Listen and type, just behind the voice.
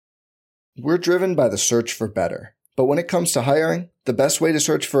We're driven by the search for better. But when it comes to hiring, the best way to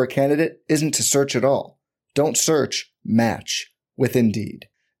search for a candidate isn't to search at all. Don't search, match with Indeed.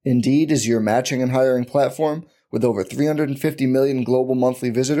 Indeed is your matching and hiring platform with over 350 million global monthly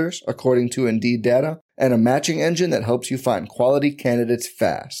visitors, according to Indeed data, and a matching engine that helps you find quality candidates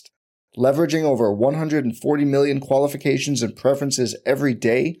fast. Leveraging over 140 million qualifications and preferences every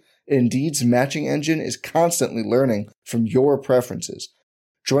day, Indeed's matching engine is constantly learning from your preferences.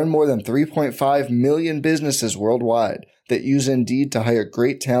 Join more than 3.5 million businesses worldwide that use Indeed to hire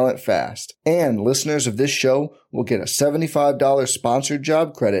great talent fast. And listeners of this show will get a $75 sponsored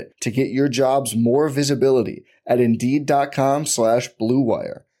job credit to get your jobs more visibility at Indeed.com/Blue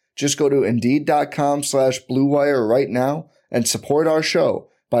Wire. Just go to Indeed.com/Blue Wire right now and support our show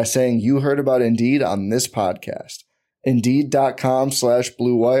by saying you heard about Indeed on this podcast.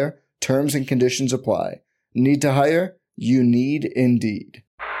 Indeed.com/Blue Wire. Terms and conditions apply. Need to hire? You need Indeed.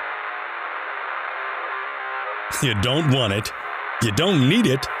 You don't want it, you don't need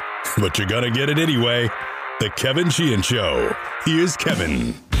it, but you're going to get it anyway. The Kevin Sheehan Show. Here's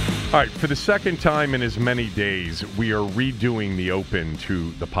Kevin. All right, for the second time in as many days, we are redoing the open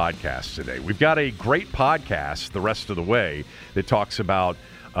to the podcast today. We've got a great podcast the rest of the way that talks about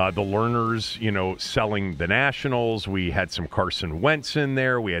the learners, selling the Nationals. We had some Carson Wentz in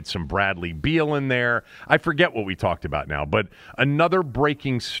there. We had some Bradley Beal in there. I forget what we talked about now, but another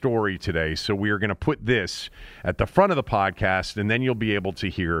breaking story today. So we are going to put this at the front of the podcast, and then you'll be able to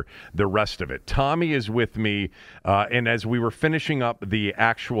hear the rest of it. Tommy is with me, and as we were finishing up the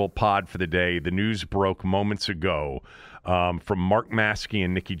actual pod for the day, the news broke moments ago from Mark Maskey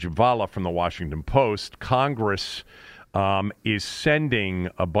and Nikki Javala from the Washington Post. Congress is sending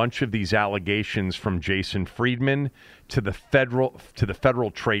a bunch of these allegations from Jason Friedman to the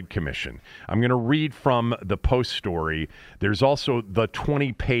Federal Trade Commission. I'm going to read from the Post story. There's also the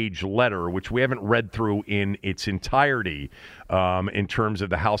 20-page letter, which we haven't read through in its entirety in terms of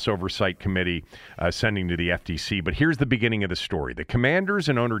the House Oversight Committee sending to the FTC. But here's the beginning of the story. The Commanders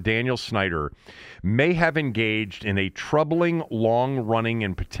and owner Daniel Snyder may have engaged in a troubling, long-running,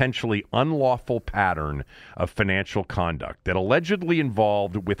 and potentially unlawful pattern of financial conduct that allegedly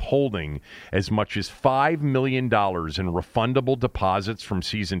involved withholding as much as $5 million in refundable deposits from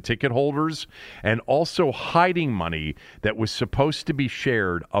season ticket holders and also hiding money that was supposed to be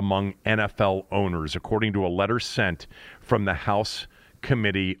shared among NFL owners, according to a letter sent from the House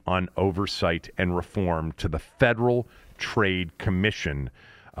Committee on Oversight and Reform to the Federal Trade Commission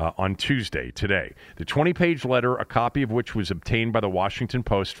on Tuesday, today. The 20-page letter, a copy of which was obtained by the Washington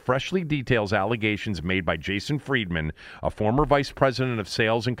Post, freshly details allegations made by Jason Friedman, a former vice president of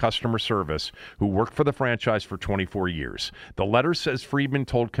sales and customer service who worked for the franchise for 24 years. The letter says Friedman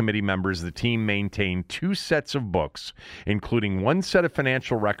told committee members the team maintained 2 sets of books, including 1 set of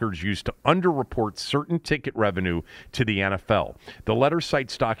financial records used to underreport certain ticket revenue to the NFL. The letter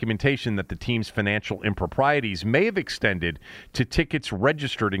cites documentation that the team's financial improprieties may have extended to tickets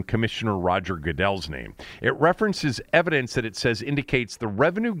registered in Commissioner Roger Goodell's name. It references evidence that it says indicates the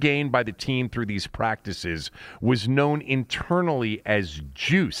revenue gained by the team through these practices was known internally as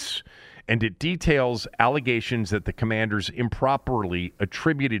juice, and it details allegations that the Commanders improperly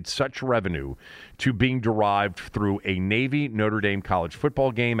attributed such revenue to being derived through a Navy-Notre Dame college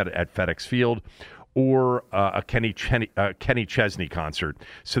football game at FedEx Field or a Kenny Chesney concert,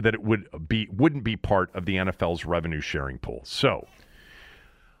 so that it wouldn't be part of the NFL's revenue sharing pool. So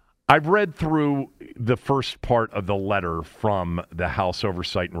I've read through the first part of the letter from the House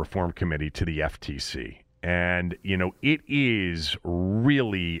Oversight and Reform Committee to the FTC. And, it is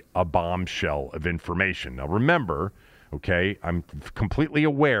really a bombshell of information. Now, remember, okay, I'm completely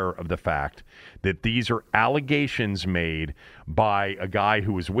aware of the fact that these are allegations made by a guy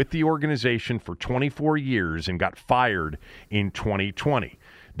who was with the organization for 24 years and got fired in 2020.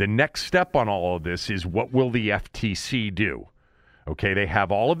 The next step on all of this is, what will the FTC do? Okay, they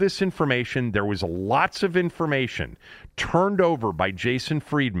have all of this information. There was lots of information turned over by Jason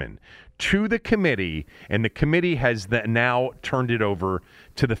Friedman to the committee, and the committee has now turned it over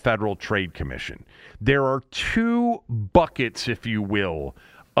to the Federal Trade Commission. There are 2 buckets, if you will,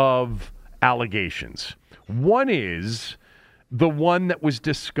 of allegations. One is the one that was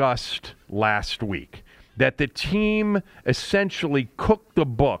discussed last week, that the team essentially cooked the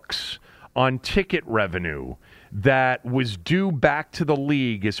books on ticket revenue that was due back to the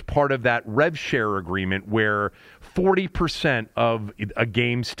league as part of that rev share agreement, where 40% of a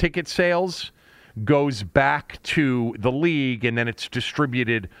game's ticket sales goes back to the league, and then it's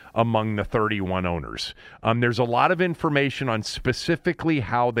distributed among the 31 owners. There's a lot of information on specifically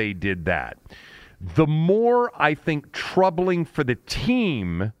how they did that. The more, I think, troubling for the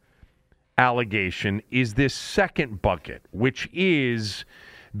team allegation is this second bucket, which is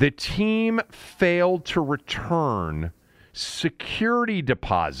the team failed to return security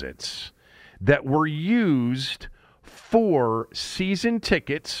deposits that were used for season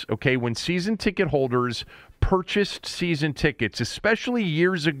tickets, okay, when season ticket holders purchased season tickets, especially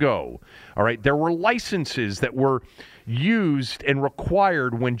years ago, all right, there were licenses that were used and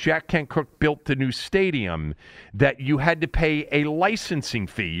required when Jack Kent Cooke built the new stadium that you had to pay a licensing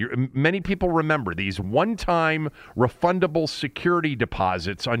fee. Many people remember these one-time refundable security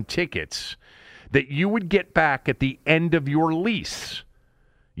deposits on tickets that you would get back at the end of your lease.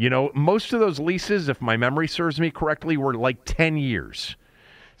 You know, most of those leases, if my memory serves me correctly, were like 10 years.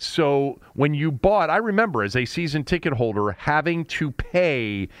 So when you bought, I remember as a season ticket holder having to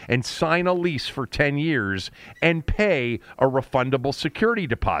pay and sign a lease for 10 years and pay a refundable security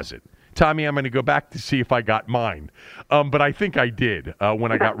deposit. Tommy, I'm going to go back to see if I got mine. But I think I did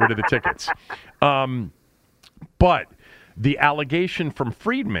when I got rid of the tickets. But the allegation from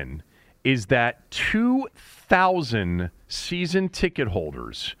Friedman is that 2,000 season ticket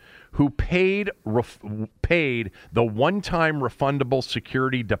holders who paid the one-time refundable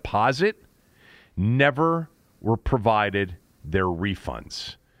security deposit never were provided their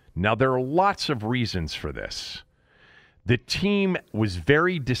refunds. Now, there are lots of reasons for this. The team was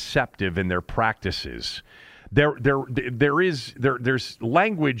very deceptive in their practices. There's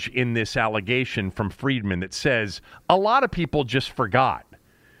language in this allegation from Friedman that says a lot of people just forgot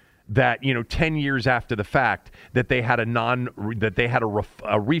that, 10 years after the fact, that they had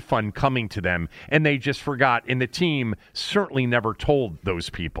a refund coming to them, and they just forgot, and the team certainly never told those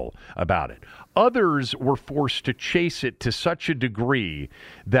people about it. Others were forced to chase it to such a degree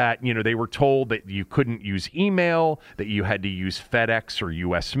that, they were told that you couldn't use email, that you had to use FedEx or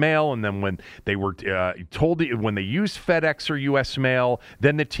U.S. Mail, and then when they were told that when they used FedEx or U.S. Mail,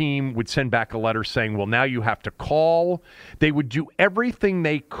 then the team would send back a letter saying, well, now you have to call. They would do everything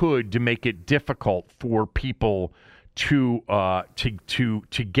they could to make it difficult for people to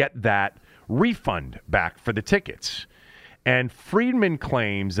get that refund back for the tickets. And Friedman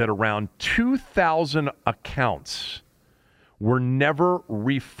claims that around 2,000 accounts were never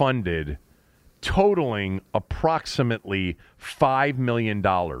refunded, totaling approximately $5 million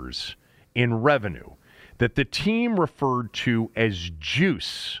in revenue that the team referred to as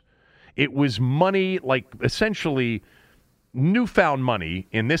juice. It was money, like essentially newfound money,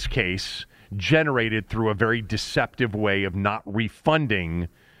 in this case, generated through a very deceptive way of not refunding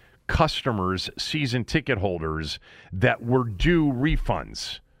customers, season ticket holders that were due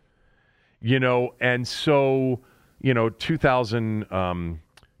refunds. And so, 2,000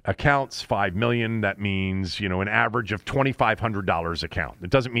 accounts, 5 million, that means, an average of $2,500 account. It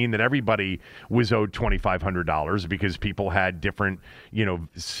doesn't mean that everybody was owed $2,500 because people had different,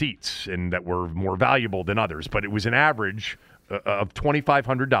 seats and that were more valuable than others, but it was an average of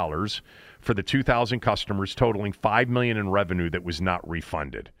 $2,500 for the 2,000 customers, totaling $5 million in revenue that was not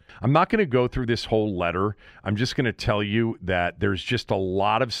refunded. I'm not going to go through this whole letter. I'm just going to tell you that there's just a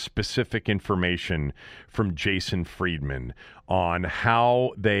lot of specific information from Jason Friedman on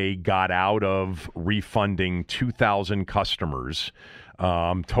how they got out of refunding 2,000 customers,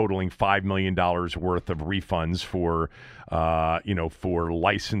 totaling $5 million worth of refunds for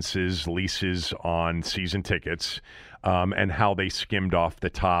licenses, leases on season tickets, and how they skimmed off the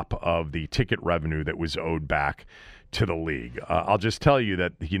top of the ticket revenue that was owed back to the league. I'll just tell you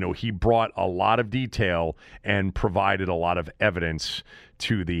that, he brought a lot of detail and provided a lot of evidence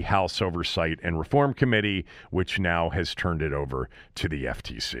to the House Oversight and Reform Committee, which now has turned it over to the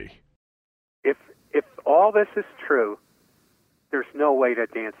FTC. If all this is true, there's no way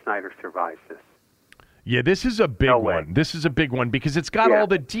that Dan Snyder survives this. Yeah, this is a big one. This is a big one because it's got all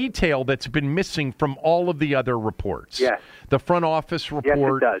the detail that's been missing from all of the other reports. Yes. The front office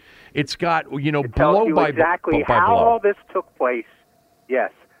report. Yes, it does. It's got, it blow tells you by exactly by how blow. all this took place. Yes.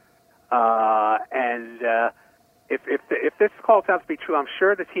 If this calls out to be true, I'm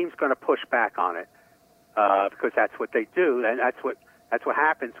sure the team's going to push back on it because that's what they do, and that's what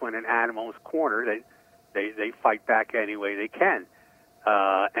happens when an animal is cornered. They fight back any way they can.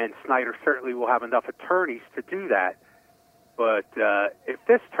 And Snyder certainly will have enough attorneys to do that. But if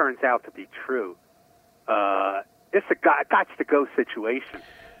this turns out to be true, it's a got-to-go situation.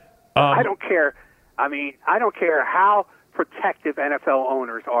 I don't care. I don't care how protective NFL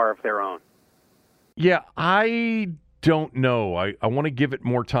owners are of their own. Yeah, I don't know. I want to give it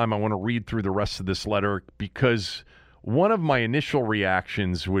more time. I want to read through the rest of this letter because one of my initial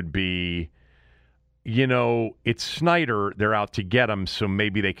reactions would be, it's Snyder. They're out to get him, so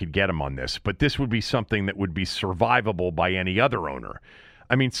maybe they could get him on this. But this would be something that would be survivable by any other owner.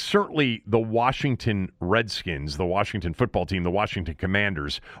 I mean, certainly the Washington Redskins, the Washington football team, the Washington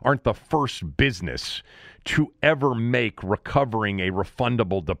Commanders aren't the first business to ever make recovering a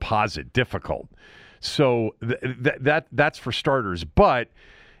refundable deposit difficult. So that's for starters. But,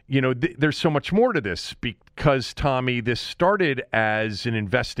 there's so much more to this because, Tommy, this started as an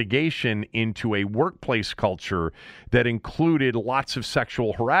investigation into a workplace culture that included lots of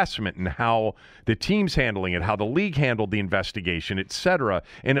sexual harassment and how the team's handling it, how the league handled the investigation, et cetera.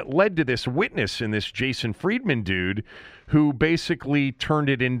 And it led to this witness in this Jason Friedman dude who basically turned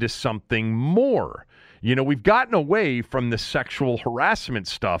it into something more. We've gotten away from the sexual harassment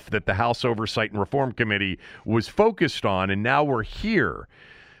stuff that the House Oversight and Reform Committee was focused on, and now we're here.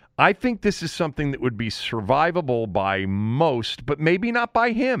 I think this is something that would be survivable by most, but maybe not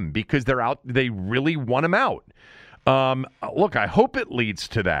by him because they really want him out. Look, I hope it leads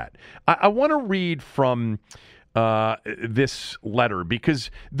to that. I want to read from this letter because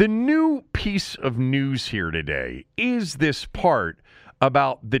the new piece of news here today is this part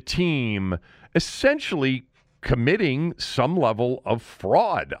about the team essentially committing some level of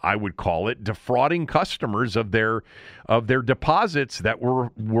fraud, I would call it, defrauding customers of their deposits that were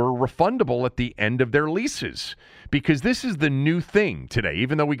refundable at the end of their leases. Because this is the new thing today,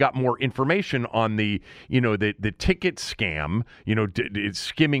 even though we got more information on the ticket scam, it's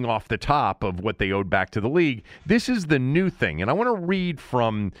skimming off the top of what they owed back to the league. This is the new thing. And I want to read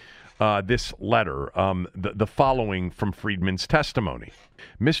from this letter, the following from Friedman's testimony.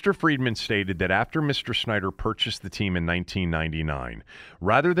 Mr. Friedman stated that after Mr. Snyder purchased the team in 1999,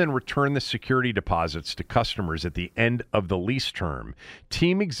 rather than return the security deposits to customers at the end of the lease term,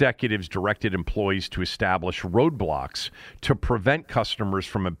 team executives directed employees to establish roadblocks to prevent customers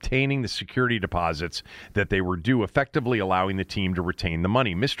from obtaining the security deposits that they were due, effectively allowing the team to retain the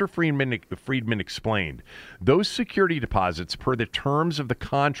money. Mr. Friedman explained, those security deposits, per the terms of the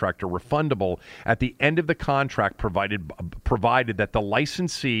contract, are refundable at the end of the contract, provided that the licensee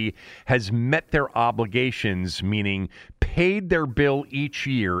has met their obligations, meaning paid their bill each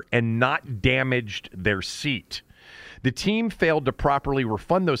year and not damaged their seat. The team failed to properly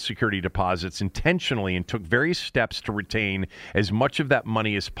refund those security deposits intentionally and took various steps to retain as much of that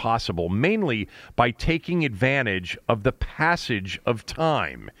money as possible, mainly by taking advantage of the passage of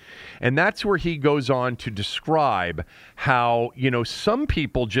time. And that's where he goes on to describe how, some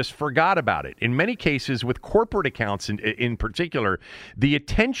people just forgot about it. In many cases, with corporate accounts in particular, the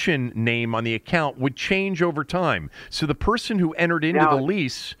attention name on the account would change over time. So the person who entered into the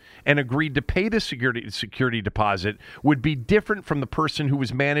lease and agreed to pay the security deposit would be different from the person who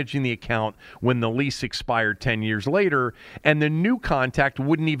was managing the account when the lease expired 10 years later, and the new contact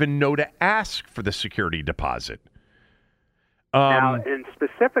wouldn't even know to ask for the security deposit. Now, and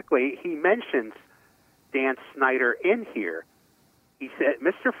specifically, he mentions Dan Snyder in here. He said,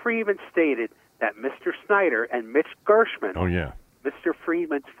 Mr. Friedman stated that Mr. Snyder and Mitch Gershman, Mr.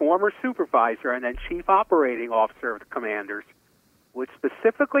 Friedman's former supervisor and then chief operating officer of the Commanders, would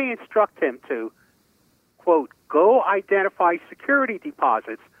specifically instruct him to, quote, go identify security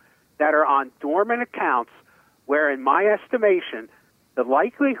deposits that are on dormant accounts where, in my estimation, the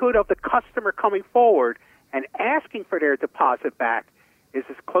likelihood of the customer coming forward and asking for their deposit back is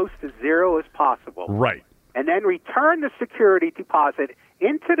as close to zero as possible. Right. And then return the security deposit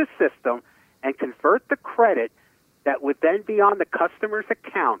into the system and convert the credit that would then be on the customer's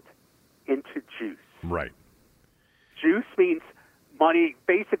account into juice. Right. Juice means money.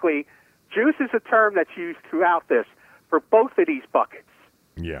 Basically, juice is a term that's used throughout this for both of these buckets.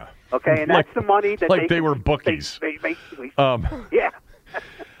 Yeah. Okay, and that's the money that they were bookies. They basically. Yeah.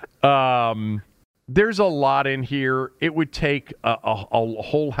 There's a lot in here. It would take a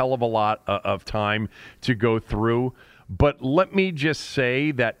whole hell of a lot of time to go through. But let me just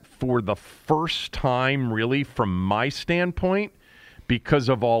say that for the first time, really, from my standpoint, because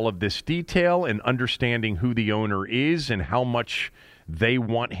of all of this detail and understanding who the owner is and how much they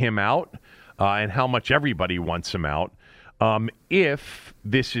want him out and how much everybody wants him out, if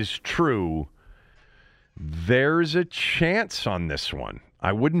this is true, there's a chance on this one.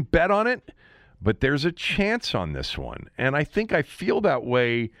 I wouldn't bet on it, but there's a chance on this one. And I think I feel that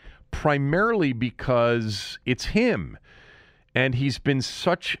way primarily because it's him. And he's been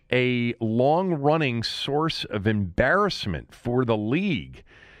such a long-running source of embarrassment for the league.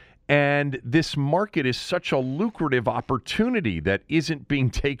 And this market is such a lucrative opportunity that isn't being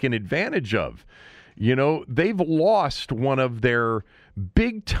taken advantage of. They've lost one of their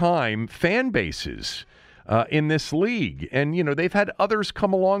big-time fan bases in this league. And, they've had others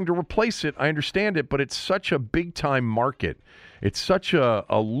come along to replace it. I understand it, but it's such a big-time market. It's such a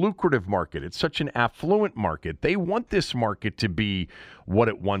lucrative market. It's such an affluent market. They want this market to be what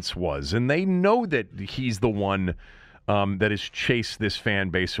it once was. And they know that he's the one that has chased this fan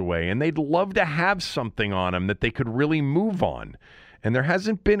base away. And they'd love to have something on him that they could really move on. And there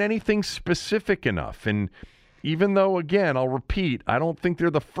hasn't been anything specific enough. And even though, again, I'll repeat, I don't think they're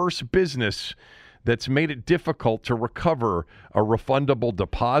the first business that's made it difficult to recover a refundable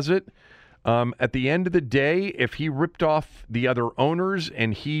deposit. At the end of the day, if he ripped off the other owners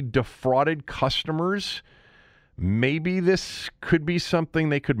and he defrauded customers, maybe this could be something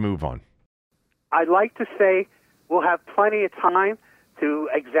they could move on. I'd like to say we'll have plenty of time to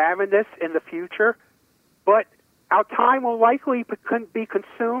examine this in the future, but our time will likely be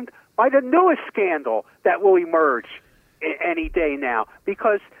consumed by the newest scandal that will emerge any day now.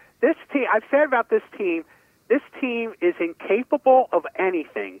 Because this team, I've said about this team is incapable of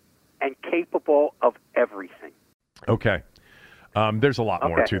anything and capable of everything. Okay. There's a lot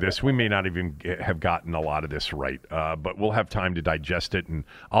more to this. We may not even have gotten a lot of this right, but we'll have time to digest it, and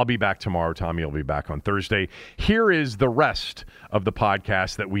I'll be back tomorrow. Tommy will be back on Thursday. Here is the rest of the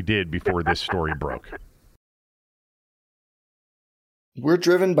podcast that we did before this story broke. We're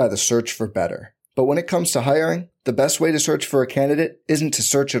driven by the search for better. But when it comes to hiring, the best way to search for a candidate isn't to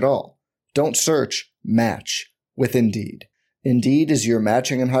search at all. Don't search, match with Indeed. Indeed is your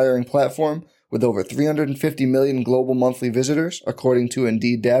matching and hiring platform with over 350 million global monthly visitors, according to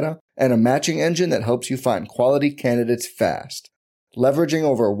Indeed data, and a matching engine that helps you find quality candidates fast. Leveraging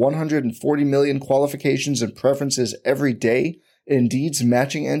over 140 million qualifications and preferences every day, Indeed's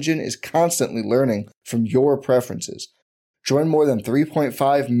matching engine is constantly learning from your preferences. Join more than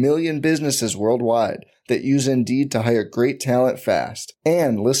 3.5 million businesses worldwide that use Indeed to hire great talent fast.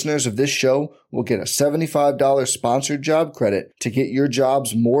 And listeners of this show will get a $75 sponsored job credit to get your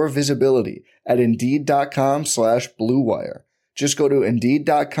jobs more visibility at Indeed.com/Blue Wire. Just go to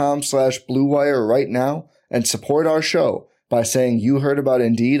Indeed.com/Blue Wire right now and support our show by saying you heard about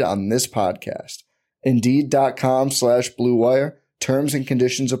Indeed on this podcast. Indeed.com/Blue Wire. Terms and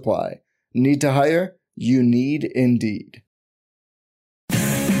conditions apply. Need to hire? You need Indeed.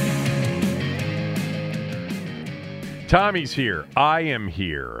 Tommy's here. I am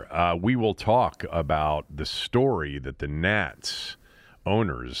here. We will talk about the story that the Nats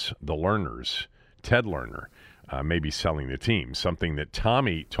owners, the Lerners, Ted Lerner, may be selling the team, something that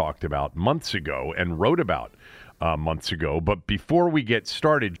Tommy talked about months ago and wrote about months ago. But before we get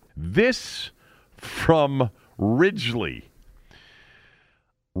started, this from Ridgely.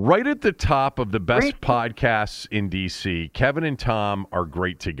 Right at the top of the best podcasts in D.C., Kevin and Tom are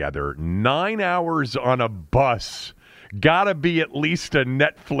great together. 9 hours on a bus. Gotta be at least a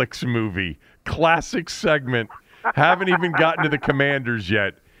Netflix movie. Classic segment. Haven't even gotten to the Commanders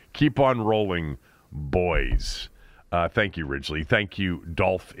yet. Keep on rolling, boys. Thank you, Ridgely. Thank you,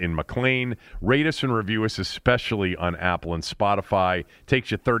 Dolph in McLean. Rate us and review us, especially on Apple and Spotify.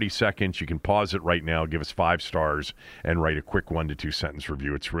 Takes you 30 seconds. You can pause it right now, give us 5 stars, and write a quick 1 to 2 sentence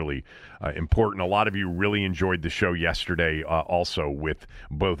review. It's really important. A lot of you really enjoyed the show yesterday, also with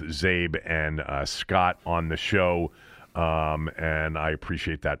both Zabe and Scott on the show. And I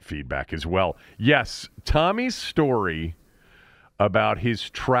appreciate that feedback as well. Yes, Tommy's story about his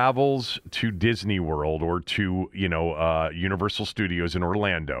travels to Disney World or to, Universal Studios in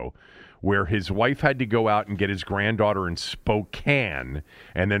Orlando, where his wife had to go out and get his granddaughter in Spokane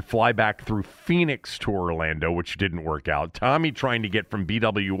and then fly back through Phoenix to Orlando, which didn't work out. Tommy trying to get from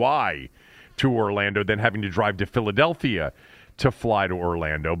BWI to Orlando, then having to drive to Philadelphia to fly to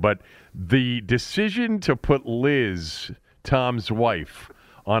Orlando. But the decision to put Liz, Tom's wife,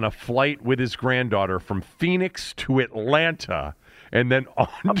 on a flight with his granddaughter from Phoenix to Atlanta and then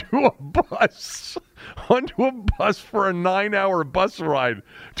onto a bus for a 9-hour bus ride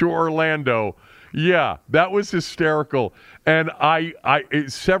to Orlando. Yeah, that was hysterical. And I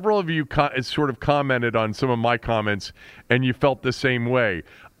several of you sort of commented on some of my comments, and you felt the same way.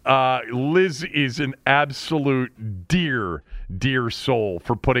 Liz is an absolute dear soul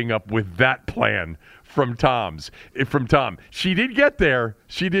for putting up with that plan from Tom. She did get there.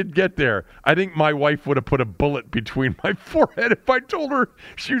 I think my wife would have put a bullet between my forehead if I told her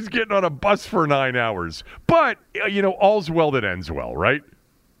she was getting on a bus for 9 hours. But, all's well that ends well, right?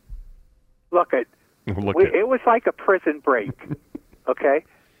 It was like a prison break, okay?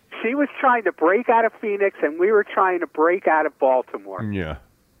 She was trying to break out of Phoenix, and we were trying to break out of Baltimore. Yeah.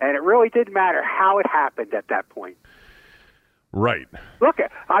 And it really didn't matter how it happened at that point. Right.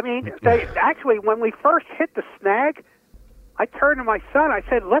 Actually, when we first hit the snag, I turned to my son. I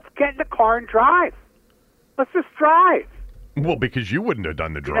said, let's get in the car and drive. Let's just drive. Well, because you wouldn't have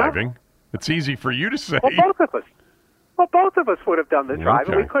done the driving. It's easy for you to say. Well, both of us. Well, both of us would have done the drive.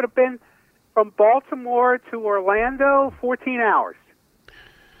 Okay. We could have been from Baltimore to Orlando, 14 hours.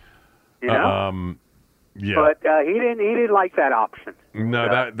 You know? Yeah. But he didn't like that option.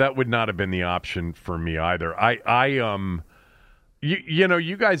 No, that would not have been the option for me either.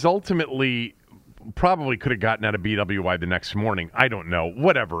 You guys ultimately probably could have gotten out of BWI the next morning. I don't know.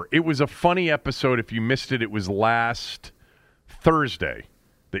 Whatever. It was a funny episode. If you missed it, it was last Thursday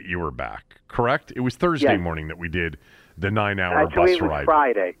that you were back, correct? It was Thursday morning that we did the 9-hour bus ride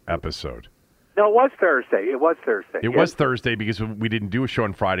Friday episode. No, it was Thursday. It was Thursday because we didn't do a show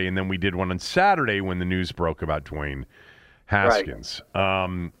on Friday, and then we did one on Saturday when the news broke about Dwayne Haskins.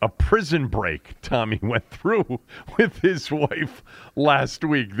 Right. A prison break Tommy went through with his wife last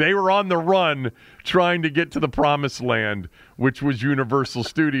week. They were on the run trying to get to the promised land, which was Universal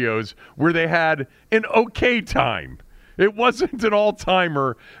Studios, where they had an okay time. It wasn't an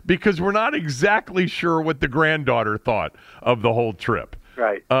all-timer because we're not exactly sure what the granddaughter thought of the whole trip.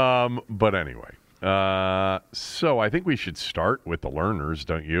 Right. But anyway, so I think we should start with the learners,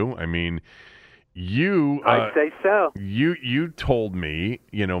 don't you? I mean, I'd say so. You told me,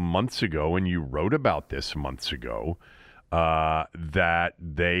 months ago, and you wrote about this months ago, that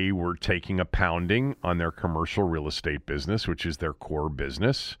they were taking a pounding on their commercial real estate business, which is their core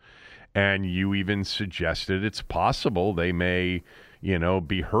business. And you even suggested it's possible they may,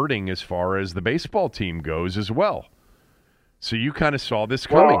 be hurting as far as the baseball team goes as well. So you kind of saw this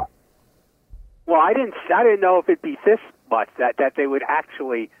coming. Well, I didn't know if it'd be this much that they would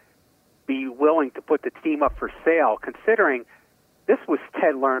actually be willing to put the team up for sale, considering this was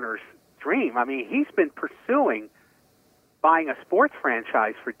Ted Lerner's dream. I mean, he's been pursuing buying a sports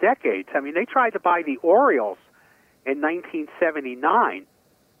franchise for decades. I mean, they tried to buy the Orioles in 1979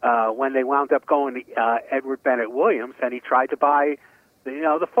 when they wound up going to Edward Bennett Williams, and he tried to buy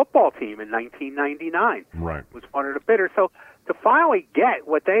the football team in 1999. Right. Was one of the bidders. So to finally get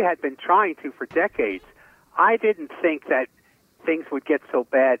what they had been trying to for decades, I didn't think that things would get so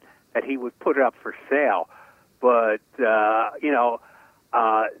bad that he would put it up for sale. But,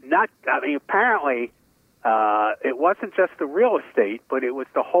 apparently it wasn't just the real estate, but it was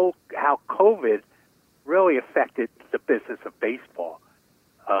the whole, how COVID really affected the business of baseball.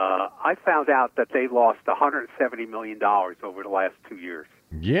 I found out that they lost $170 million over the last 2 years.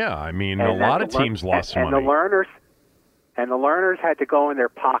 Yeah, I mean, a lot of teams lost money. And the learners had to go in their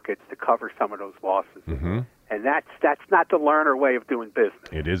pockets to cover some of those losses. Mm-hmm. And that's not the Lerner way of doing business.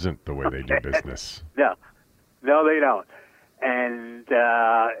 It isn't the way they do business. No, they don't. And,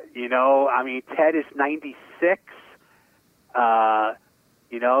 Ted is 96.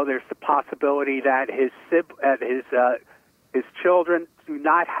 There's the possibility that his children do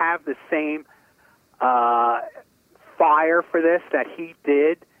not have the same fire for this that he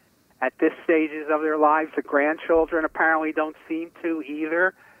did at this stages of their lives. The grandchildren apparently don't seem to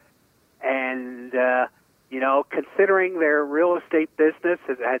either. And, considering their real estate business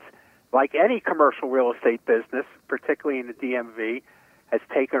has, like any commercial real estate business, particularly in the DMV, has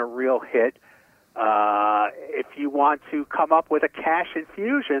taken a real hit. If you want to come up with a cash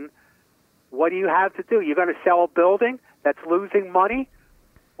infusion, what do you have to do? You're going to sell a building that's losing money?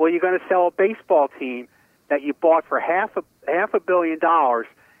 Well, you're going to sell a baseball team that you bought for half a billion dollars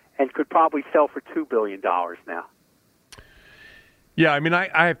and could probably sell for $2 billion now. Yeah, I mean,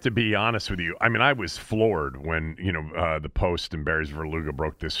 I have to be honest with you. I mean, I was floored when, the Post and Barry's Verluga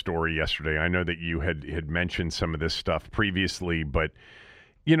broke this story yesterday. I know that you had mentioned some of this stuff previously, but,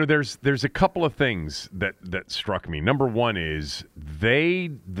 there's a couple of things that struck me. Number one is the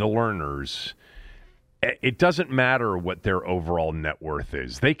Lerners, it doesn't matter what their overall net worth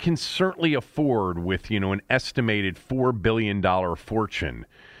is. They can certainly afford, with, an estimated $4 billion fortune,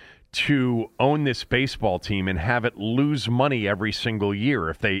 to own this baseball team and have it lose money every single year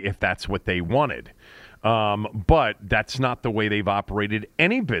if that's what they wanted. But that's not the way they've operated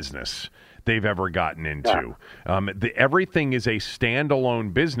any business they've ever gotten into. Everything is a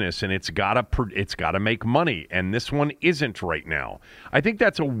standalone business, and it's got to make money, and this one isn't right now. I think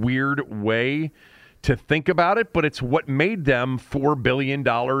that's a weird way to think about it, but it's what made them $4 billion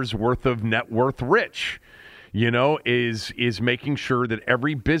worth of net worth rich. Is making sure that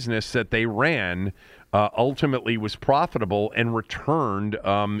every business that they ran ultimately was profitable and returned,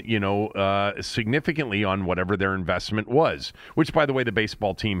 significantly on whatever their investment was, which, by the way, the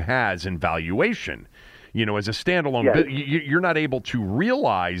baseball team has in valuation. As a standalone, you're not able to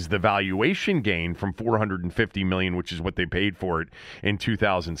realize the valuation gain from $450 million, which is what they paid for it in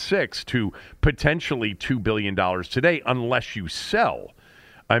 2006, to potentially $2 billion today, unless you sell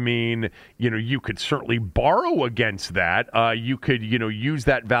I mean, you could certainly borrow against that. You could, use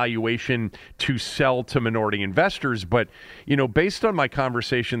that valuation to sell to minority investors. But, based on my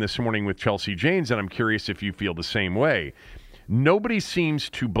conversation this morning with Chelsea Janes, and I'm curious if you feel the same way, nobody seems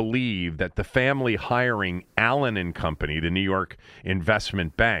to believe that the family hiring Allen and Company, the New York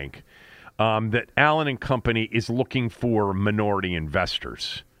investment bank, that Allen and Company is looking for minority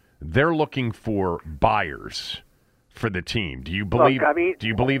investors. They're looking for buyers for the team. Do you believe? Look, do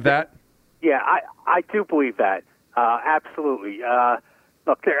you believe that? Yeah, I do believe that. Absolutely.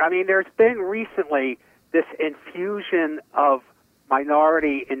 There's been recently this infusion of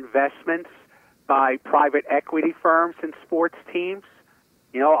minority investments by private equity firms in sports teams.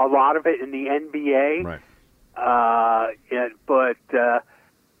 A lot of it in the NBA. Right.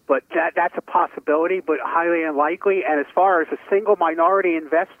 But that's a possibility, but highly unlikely. And as far as a single minority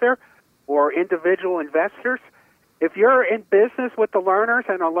investor or individual investors, if you're in business with the Lerners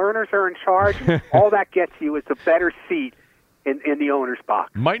and the Lerners are in charge, all that gets you is a better seat in the owner's box.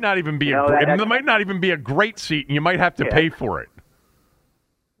 Might not even be it might not even be a great seat, and you might have to pay for it.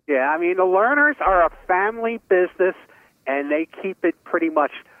 Yeah, the Lerners are a family business, and they keep it pretty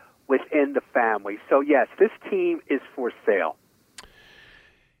much within the family. So, yes, this team is for sale.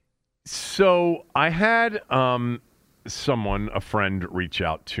 So I had a friend, reach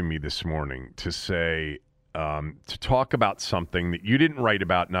out to me this morning to say, to talk about something that you didn't write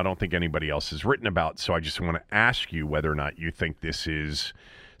about, and I don't think anybody else has written about. So I just want to ask you whether or not you think this is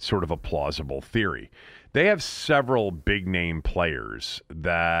sort of a plausible theory. They have several big-name players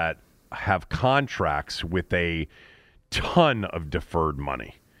that have contracts with a ton of deferred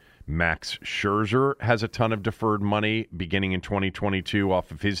money. Max Scherzer has a ton of deferred money beginning in 2022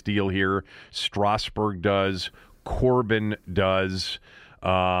 off of his deal here. Strasburg does. Corbin does.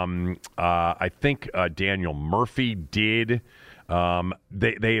 I think Daniel Murphy did.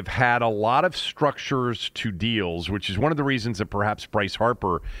 They have had a lot of structures to deals, which is one of the reasons that perhaps Bryce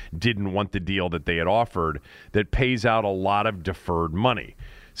Harper didn't want the deal that they had offered, that pays out a lot of deferred money.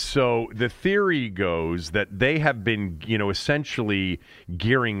 So the theory goes that they have been, essentially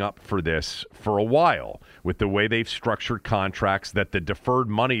gearing up for this for a while with the way they've structured contracts, that the deferred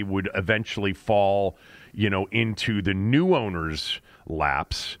money would eventually fall, into the new owner's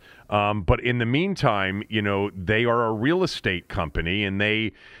laps. But in the meantime, they are a real estate company, and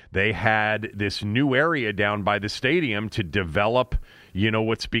they had this new area down by the stadium to develop,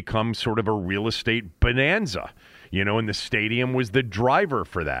 what's become sort of a real estate bonanza. And the stadium was the driver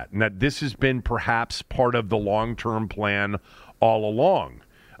for that. And that this has been perhaps part of the long-term plan all along.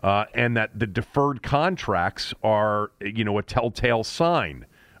 And that the deferred contracts are, a telltale sign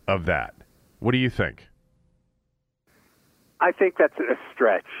of that. What do you think? I think that's a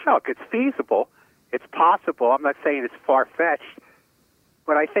stretch. Look, it's feasible. It's possible. I'm not saying it's far-fetched,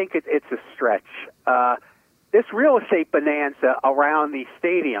 but I think it's a stretch. This real estate bonanza around the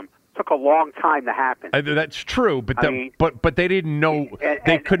stadium took a long time to happen. That's true, but but they didn't know.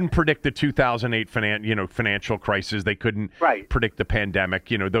 They couldn't predict the 2008 financial crisis. They couldn't predict the pandemic.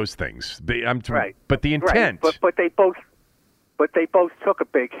 Those things. But the intent. Right. But they both took a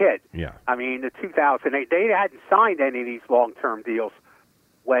big hit. Yeah. The 2008, they hadn't signed any of these long-term deals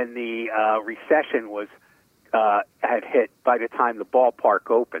when the recession had hit by the time the ballpark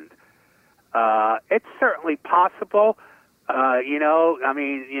opened. It's certainly possible. Maybe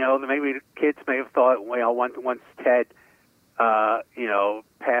the kids may have thought, once Ted,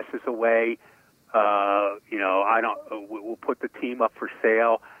 passes away, we'll put the team up for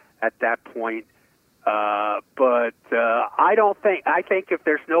sale at that point. But I think if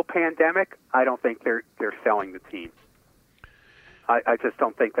there's no pandemic, I don't think they're selling the team. I just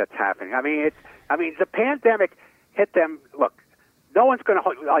don't think that's happening. The pandemic hit them. Look, no one's going to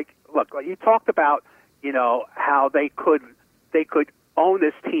look. You talked about, how they could own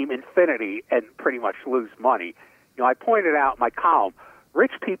this team infinity and pretty much lose money. I pointed out in my column,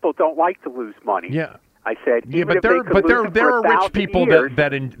 rich people don't like to lose money. Yeah. I said, but there are rich people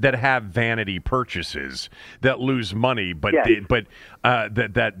that have vanity purchases that lose money, but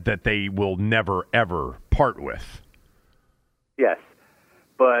that they will never ever part with. Yes,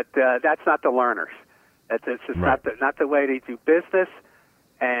 but that's not the Lerners. That's just not the way they do business,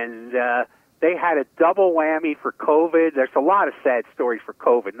 and they had a double whammy for COVID. There's a lot of sad stories for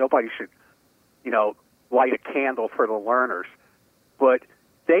COVID. Nobody should, light a candle for the Lerners, but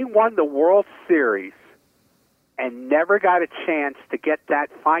they won the World Series and never got a chance to get that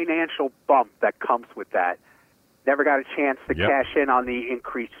financial bump that comes with that. Never got a chance to cash in on the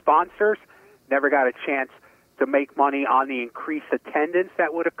increased sponsors. Never got a chance to make money on the increased attendance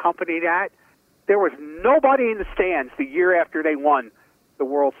that would accompany that. There was nobody in the stands the year after they won the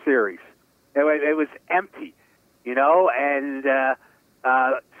World Series. It was empty, and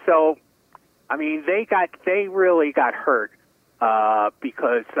so, I mean, they really got hurt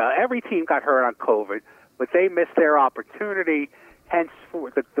because every team got hurt on COVID, but they missed their opportunity. Hence,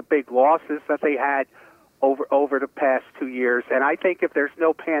 for the big losses that they had over the past 2 years. And I think if there's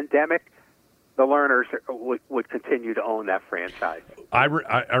no pandemic, the Lerners would continue to own that franchise. I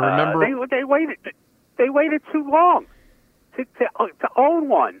remember they waited too long to own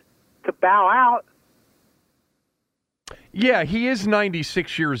one, to bow out. Yeah, he is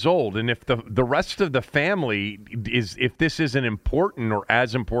 96 years old, and if the rest of the family if this isn't important or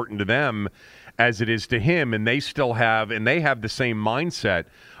as important to them as it is to him, and they have the same mindset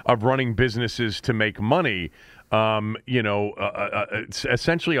of running businesses to make money, it's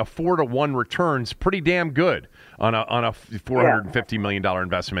essentially a 4-to-1 returns, pretty damn good on a $450 million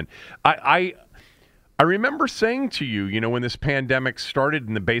investment. I remember saying to you, when this pandemic started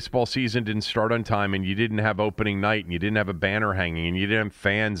and the baseball season didn't start on time and you didn't have opening night and you didn't have a banner hanging and you didn't have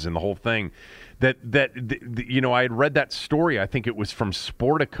fans and the whole thing, that I had read that story, I think it was from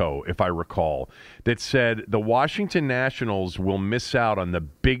Sportico, if I recall, that said the Washington Nationals will miss out on the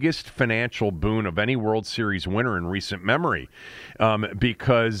biggest financial boon of any World Series winner in recent memory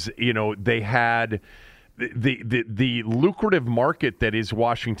because, they had the lucrative market that is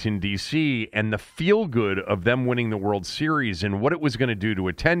Washington, D.C., and the feel-good of them winning the World Series and what it was going to do to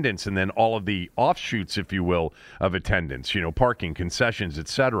attendance, and then all of the offshoots, if you will, of attendance, parking, concessions,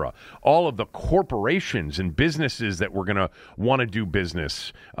 etc. All of the corporations and businesses that were going to want to do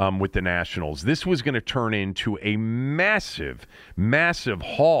business with the Nationals. This was going to turn into a massive, massive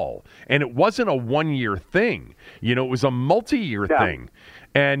haul. And it wasn't a one-year thing. It was a multi-year thing.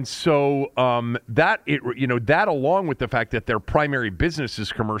 And so that along with the fact that their primary business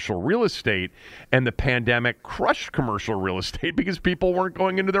is commercial real estate, and the pandemic crushed commercial real estate because people weren't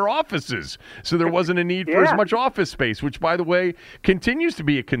going into their offices. So there wasn't a need for as much office space, which, by the way, continues to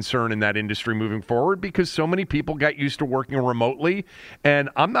be a concern in that industry moving forward because so many people got used to working remotely. And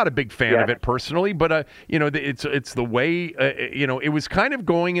I'm not a big fan of it personally, but, it's the way, it was kind of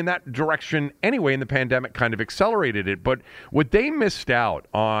going in that direction anyway, and the pandemic kind of accelerated it. But what they missed out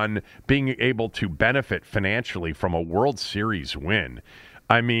on being able to benefit financially from a World Series win.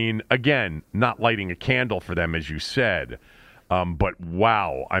 I mean, again, not lighting a candle for them, as you said, but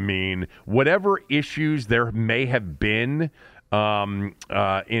wow. I mean, whatever issues there may have been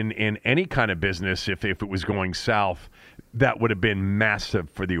in any kind of business, if it was going south, that would have been massive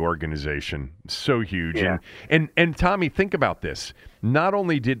for the organization. So huge. Yeah. And Tommy, think about this. Not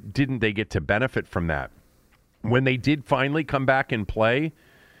only didn't they get to benefit from that, when they did finally come back and play,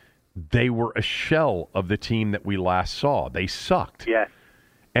 they were a shell of the team that we last saw. They sucked. Yes.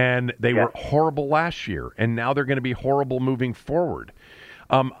 And they were horrible last year, and now they're going to be horrible moving forward.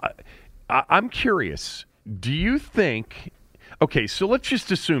 I'm curious, do you think – okay, so let's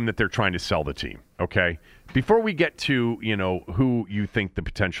just assume that they're trying to sell the team, okay? Before we get to, who you think the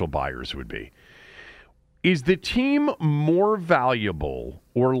potential buyers would be. Is the team more valuable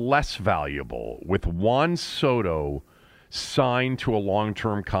or less valuable with Juan Soto signed to a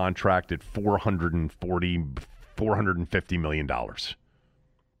long-term contract at $450 million?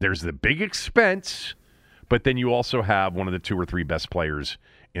 There's the big expense, but then you also have one of the 2 or 3 best players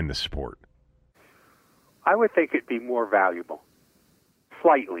in the sport. I would think it'd be more valuable,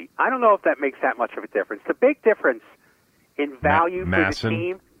 slightly. I don't know if that makes that much of a difference. The big difference in value for the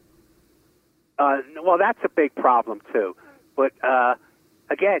team, well, that's a big problem too. But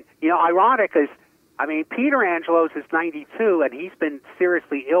again, ironic is, Peter Angelos is 92, and he's been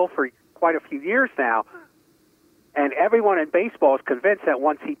seriously ill for quite a few years now. And everyone in baseball is convinced that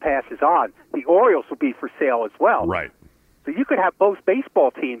once he passes on, the Orioles will be for sale as well. Right. So you could have both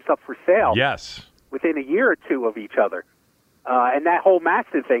baseball teams up for sale. Yes. Within a year or two of each other. And that whole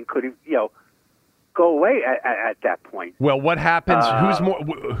Matson thing could, go away at that point. Well, what happens?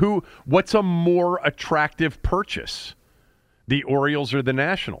 What's a more attractive purchase? The Orioles or the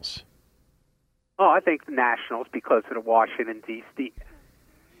Nationals? Oh, I think the Nationals because of the Washington, D.C.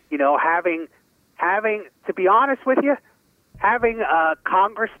 Having, to be honest with you, having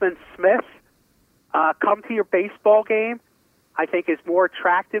Congressman Smith come to your baseball game, I think is more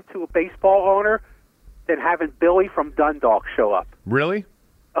attractive to a baseball owner than having Billy from Dundalk show up. Really?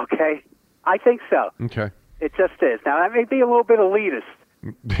 Okay. I think so. Okay. It just is. Now, that may be a little bit elitist.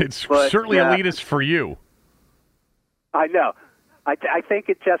 It's certainly elitist for you. I know. I think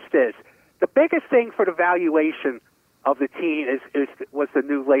it just is. The biggest thing for the valuation of the team was the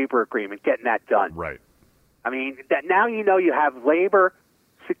new labor agreement, getting that done. Right. That now you have labor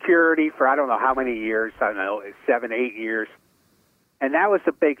security for I don't know how many years, 7, 8 years. And that was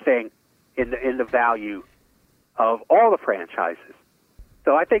the big thing in the value of all the franchises.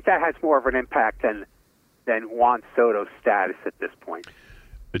 So I think that has more of an impact than Juan Soto's status at this point.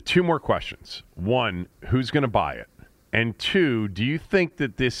 Two more questions. One, who's going to buy it? And two, do you think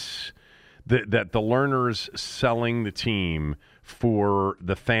that that the Lerners selling the team for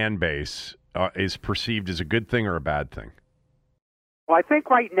the fan base is perceived as a good thing or a bad thing? Well, I think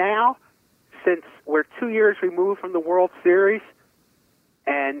right now, since we're 2 years removed from the World Series,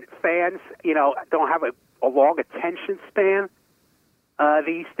 and fans, don't have a long attention span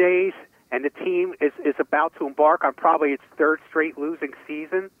these days, and the team is about to embark on probably its third straight losing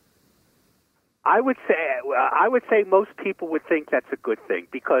season, I would say most people would think that's a good thing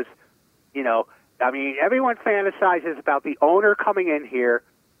because, everyone fantasizes about the owner coming in here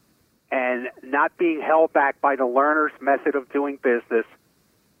and not being held back by the Lerners' method of doing business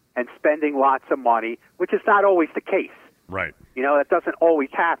and spending lots of money, which is not always the case. Right. That doesn't always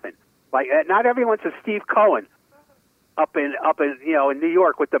happen. Like, not everyone's a Steve Cohen up in in New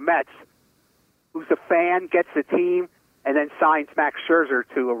York with the Mets, who's a fan, gets the team, and then signs Max Scherzer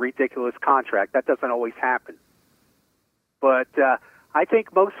to a ridiculous contract. That doesn't always happen. But I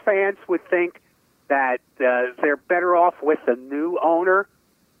think most fans would think that they're better off with the new owner,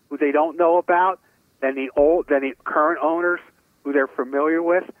 who they don't know about, than the current owners who they're familiar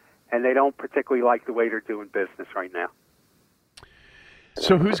with, and they don't particularly like the way they're doing business right now.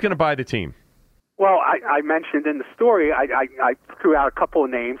 So who's going to buy the team? Well, I mentioned in the story, I threw out a couple of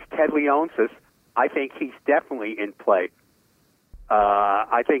names. Ted Leonsis, I think he's definitely in play.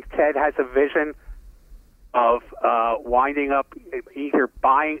 I think Ted has a vision of winding up either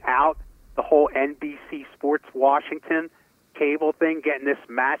buying out the whole NBC Sports Washington cable thing, getting this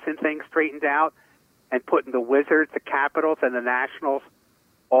Matson thing straightened out, and putting the Wizards, the Capitals, and the Nationals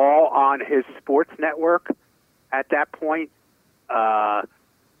all on his sports network at that point.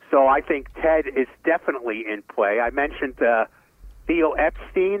 So I think Ted is definitely in play. I mentioned Theo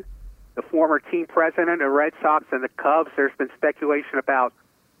Epstein, the former team president of the Red Sox and the Cubs. There's been speculation about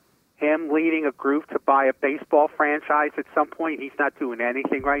him leading a group to buy a baseball franchise at some point. He's not doing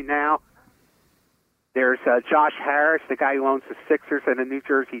anything right now. There's Josh Harris, the guy who owns the Sixers and the New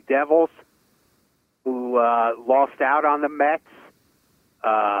Jersey Devils, who lost out on the Mets.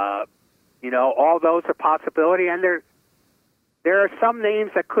 All those are possibility, and there are some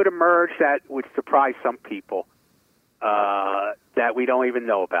names that could emerge that would surprise some people that we don't even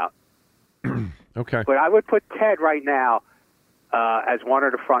know about. Okay. But I would put Ted right now as one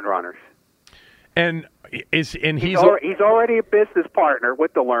of the front runners. And he's already a business partner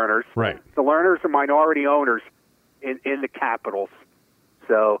with the Lerners. Right. The Lerners are minority owners in the Capitals,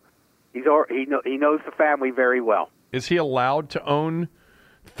 so he knows the family very well. Is he allowed to own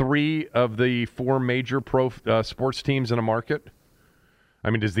 3 of the 4 major pro sports teams in a market? I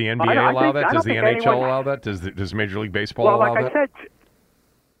mean, does the NBA allow that? Does the NHL allow that? Does Major League Baseball allow that? Like I said,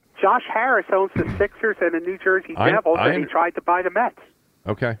 Josh Harris owns the Sixers and the New Jersey Devils, and he tried to buy the Mets.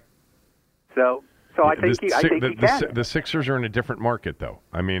 Okay. So I think he can. The Sixers are in a different market, though.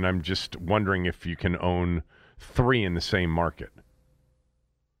 I mean, I'm just wondering if you can own 3 in the same market.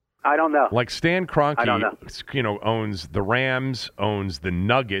 I don't know. Like Stan Kroenke, owns the Rams, owns the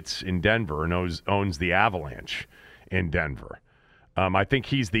Nuggets in Denver, and owns the Avalanche in Denver. I think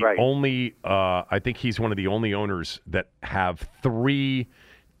he's the only. I think he's one of the only owners that have 3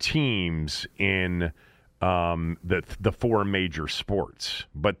 teams in the 4 major sports,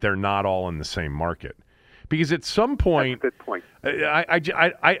 but they're not all in the same market. Because at some point, that's a good point.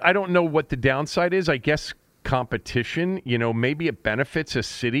 I don't know what the downside is. I guess competition, maybe it benefits a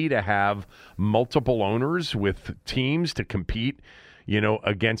city to have multiple owners with teams to compete,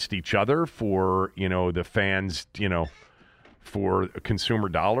 against each other for, the fans, for consumer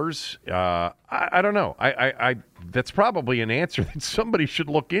dollars. I don't know. I that's probably an answer that somebody should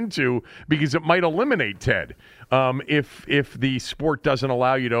look into because it might eliminate Ted if the sport doesn't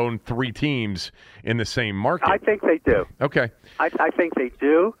allow you to own 3 teams in the same market. I think they do. Okay. I think they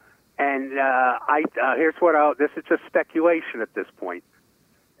do. And here's this is just speculation at this point.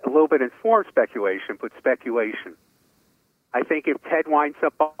 A little bit informed speculation, but speculation. I think if Ted winds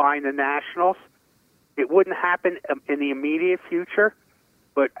up buying the Nationals, it wouldn't happen in the immediate future,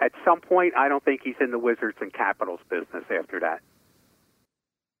 but at some point, I don't think he's in the Wizards and Capitals business after that.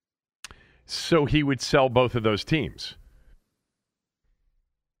 So he would sell both of those teams?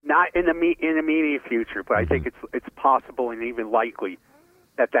 Not in the immediate future, but I think it's possible and even likely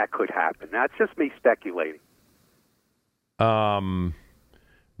that could happen. That's just me speculating.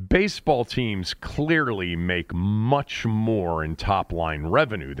 Baseball teams clearly make much more in top-line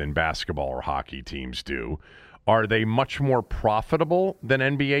revenue than basketball or hockey teams do. Are they much more profitable than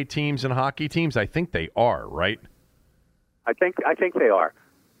NBA teams and hockey teams? I think they are, right? I think they are.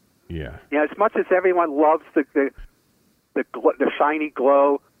 Yeah. Yeah. As much as everyone loves the shiny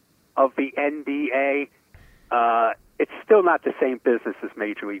glow of the NBA, it's still not the same business as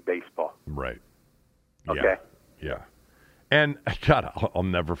Major League Baseball. Right. Okay. Yeah. And God, I'll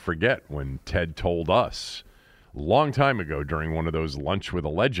never forget when Ted told us a long time ago during one of those Lunch with a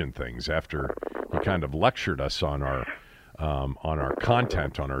Legend things, after he kind of lectured us on our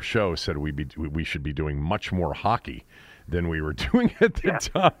content on our show, said we should be doing much more hockey than we were doing at the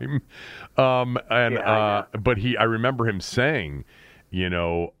time. But I remember him saying,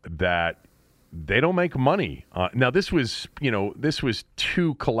 that they don't make money. Now this was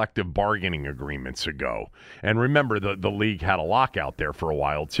 2 collective bargaining agreements ago. And remember the league had a lockout there for a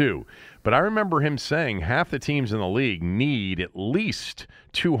while too. But I remember him saying half the teams in the league need at least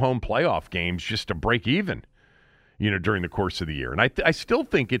 2 home playoff games just to break even, during the course of the year. And I still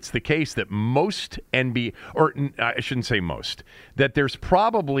think it's the case that most NBA, or I shouldn't say most, that there's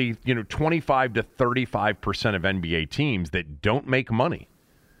probably, 25 to 35% of NBA teams that don't make money.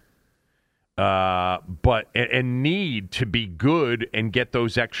 But need to be good and get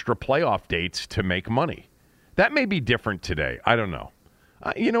those extra playoff dates to make money. That may be different today. I don't know.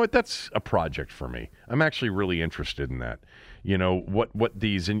 You know what? That's a project for me. I'm actually really interested in that. What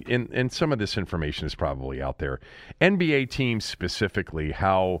these and some of this information is probably out there. NBA teams specifically,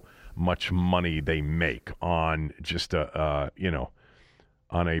 how much money they make on just on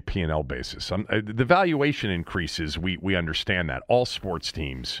a P&L basis. The valuation increases. We understand that. All sports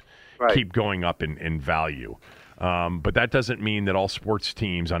teams keep going up in value. But that doesn't mean that all sports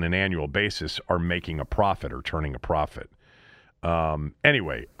teams on an annual basis are making a profit or turning a profit.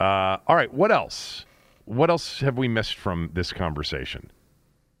 Anyway, all right, what else? What else have we missed from this conversation?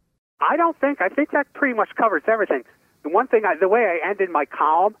 I think that pretty much covers everything. The one thing, the way I ended my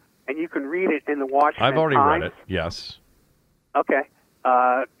column, and you can read it in the Washington Times. I've already read it, yes. Okay.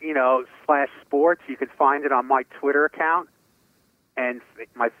 /sports. You can find it on my Twitter account and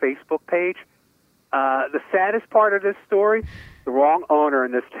my Facebook page. The saddest part of this story, the wrong owner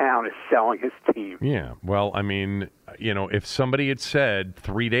in this town is selling his team. Yeah. Well, I mean, if somebody had said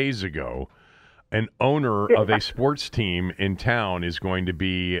 3 days ago, an owner of a sports team in town is going to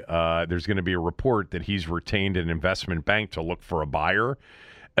be, there's going to be a report that he's retained an investment bank to look for a buyer,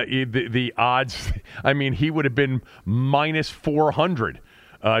 the odds, I mean, he would have been minus 400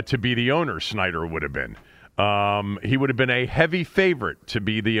 to be the owner, Snyder would have been. He would have been a heavy favorite to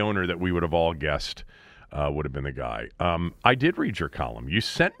be the owner that we would have all guessed would have been the guy. I did read your column. You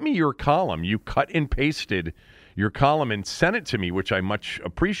sent me your column. You cut and pasted your column and sent it to me, which I much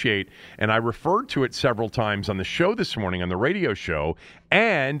appreciate. And I referred to it several times on the show this morning, on the radio show,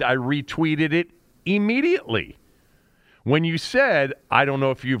 and I retweeted it immediately. When you said, I don't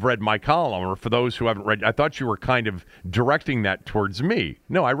know if you've read my column, or for those who haven't read, I thought you were kind of directing that towards me.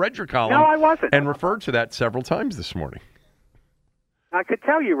 No, I read your column. No, I wasn't. And referred to that several times this morning. I could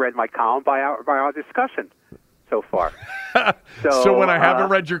tell you read my column by our discussion so far. So when I haven't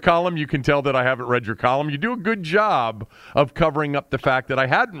read your column, you can tell that I haven't read your column. You do a good job of covering up the fact that I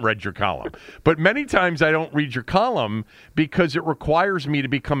hadn't read your column. But many times I don't read your column because it requires me to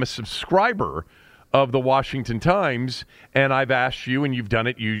become a subscriber of the Washington Times, and I've asked you, and you've done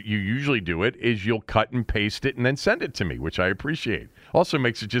it, you usually do it, is you'll cut and paste it and then send it to me, which I appreciate. Also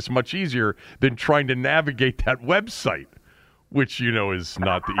makes it just much easier than trying to navigate that website, which, is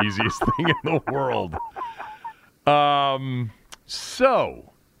not the easiest thing in the world.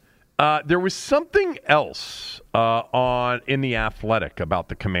 There was something else in The Athletic about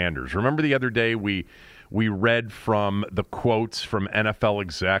the Commanders. Remember the other day we read from the quotes from NFL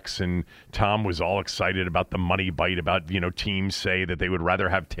execs, and Tom was all excited about the money bite about, teams say that they would rather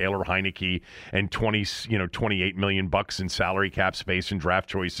have Taylor Heineke and $28 million in salary cap space and draft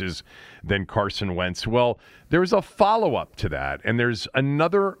choices than Carson Wentz. Well, there's a follow-up to that, and there's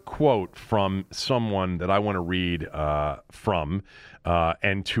another quote from someone that I want to read from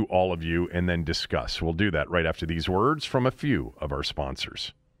and to all of you and then discuss. We'll do that right after these words from a few of our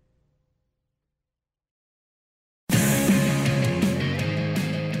sponsors.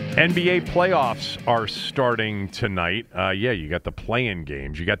 NBA playoffs are starting tonight. You got the play-in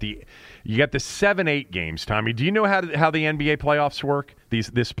games. You got the 7-8 games, Tommy. Do you know how the NBA playoffs work?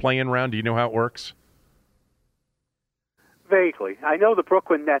 This play-in round, do you know how it works? Vaguely. I know the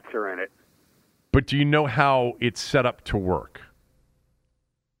Brooklyn Nets are in it. But do you know how it's set up to work?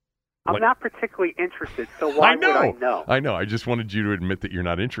 I'm not particularly interested, so why would I know? I know. I just wanted you to admit that you're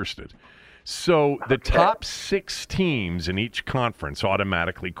not interested. So the top 6 teams in each conference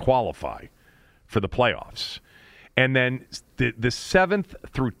automatically qualify for the playoffs. And then the 7th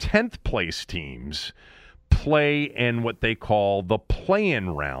through 10th place teams play in what they call the play-in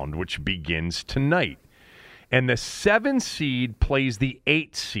round, which begins tonight. And the 7 seed plays the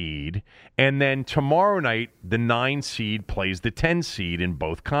 8 seed, and then tomorrow night, the 9 seed plays the 10 seed in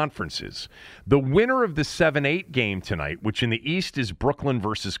both conferences. The winner of the 7-8 game tonight, which in the East is Brooklyn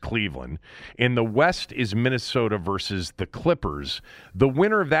versus Cleveland, in the West is Minnesota versus the Clippers, the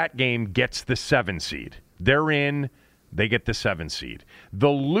winner of that game gets the 7 seed. They're in, they get the 7 seed. The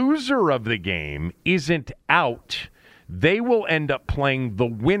loser of the game isn't out. They will end up playing the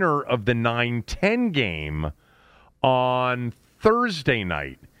winner of the 9-10 game on Thursday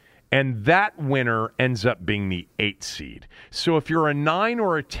night, and that winner ends up being the 8 seed. So if you're a 9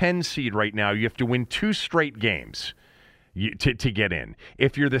 or a 10 seed right now, you have to win 2 straight games to get in.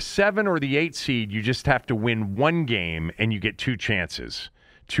 If you're the 7 or the 8 seed, you just have to win 1 game, and you get 2 chances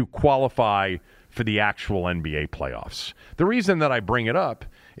to qualify for the actual NBA playoffs. The reason that I bring it up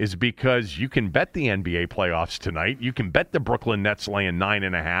is because you can bet the NBA playoffs tonight. You can bet the Brooklyn Nets laying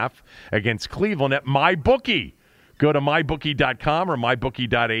 9.5 against Cleveland at MyBookie. Go to mybookie.com or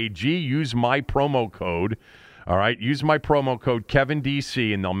mybookie.ag. Use my promo code. All right, use my promo code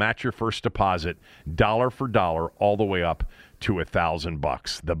KevinDC, and they'll match your first deposit dollar for dollar all the way up to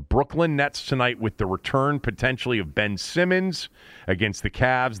 $1,000. The Brooklyn Nets tonight with the return potentially of Ben Simmons against the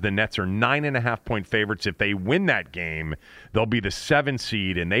Cavs. The Nets are 9.5-point favorites. If they win that game, they'll be the 7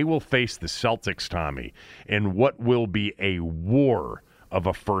 seed, and they will face the Celtics, Tommy, in what will be a war of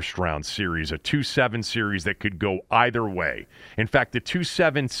a first-round series, a 2-7 series that could go either way. In fact, the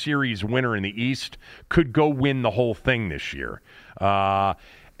 2-7 series winner in the East could go win the whole thing this year.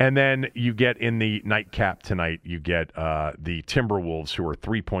 And then you get in the nightcap tonight, you get the Timberwolves, who are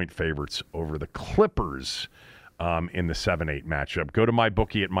 3-point favorites over the Clippers in the 7-8 matchup. Go to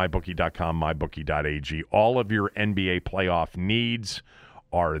MyBookie at mybookie.com, mybookie.ag. All of your NBA playoff needs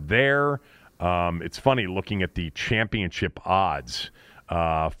are there. It's funny looking at the championship odds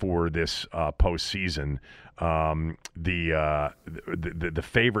for this postseason. The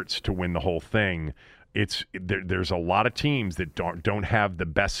favorites to win the whole thing. There's a lot of teams that don't have the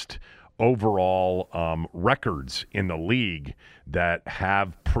best overall records in the league that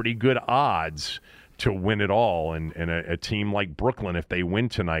have pretty good odds to win it all. And a team like Brooklyn, if they win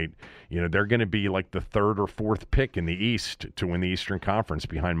tonight, they're going to be like the 3rd or 4th pick in the East to win the Eastern Conference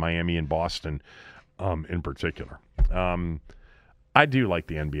behind Miami and Boston in particular. I do like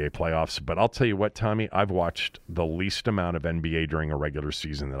the NBA playoffs, but I'll tell you what, Tommy, I've watched the least amount of NBA during a regular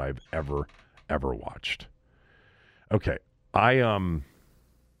season that I've ever watched. Okay, I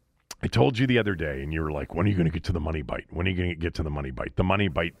told you the other day, and you were like, when are you going to get to the money bite? When are you going to get to the money bite? The money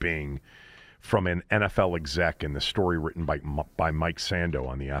bite being from an NFL exec in the story written by Mike Sando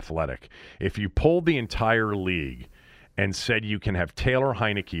on The Athletic. If you pulled the entire league and said you can have Taylor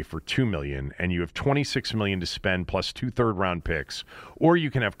Heineke for $2 million and you have $26 million to spend plus 2 third-round picks, or you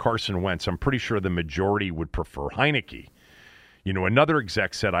can have Carson Wentz, I'm pretty sure the majority would prefer Heineke. Another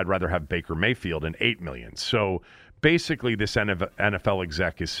exec said, I'd rather have Baker Mayfield and $8 million. So basically this NFL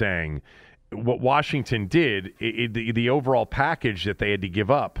exec is saying what Washington did, the overall package that they had to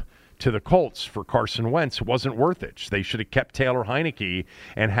give up to the Colts for Carson Wentz wasn't worth it. They should have kept Taylor Heineke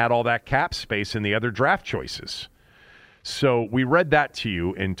and had all that cap space in the other draft choices. So we read that to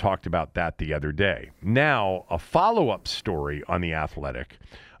you and talked about that the other day. Now, a follow-up story on The Athletic,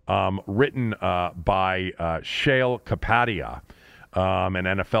 written by Shail Kapadia, an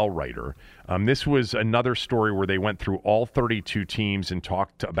NFL writer. This was another story where they went through all 32 teams and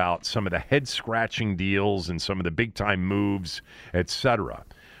talked about some of the head-scratching deals and some of the big-time moves, etc.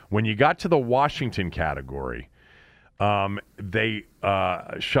 When you got to the Washington category, Shail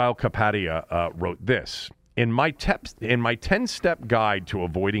Kapadia wrote this. In my 10-step guide to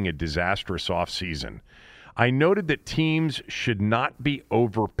avoiding a disastrous offseason, I noted that teams should not be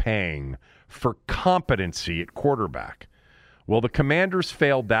overpaying for competency at quarterback. Well, the Commanders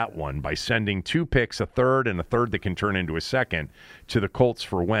failed that one by sending 2 picks, a third and a third that can turn into a second, to the Colts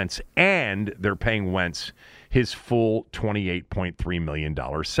for Wentz, and they're paying Wentz his full $28.3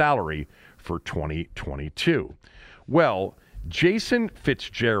 million salary for 2022. Well, Jason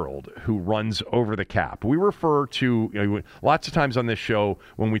Fitzgerald, who runs Over the Cap. We refer to, lots of times on this show,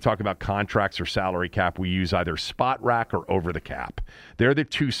 when we talk about contracts or salary cap, we use either Spot Rack or Over the Cap. They're the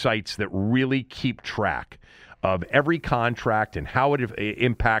 2 sites that really keep track of every contract and how it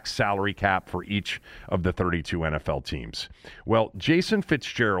impacts salary cap for each of the 32 NFL teams. Well, Jason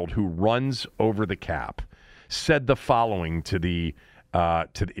Fitzgerald, who runs Over the Cap, said the following to the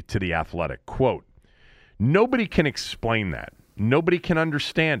Athletic, quote, "Nobody can explain that. Nobody can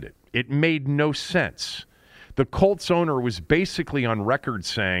understand it. It made no sense. The Colts owner was basically on record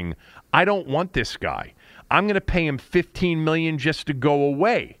saying, I don't want this guy. I'm going to pay him $15 million just to go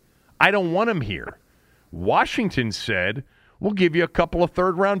away. I don't want him here. Washington said, we'll give you a couple of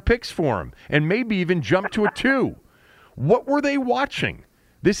third-round picks for him and maybe even jump to a 2. What were they watching?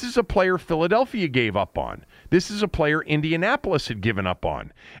 This is a player Philadelphia gave up on. This is a player Indianapolis had given up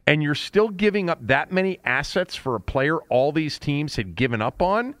on. And you're still giving up that many assets for a player all these teams had given up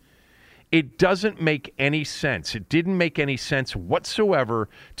on? It doesn't make any sense. It didn't make any sense whatsoever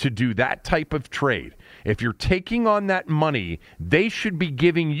to do that type of trade. If you're taking on that money, they should be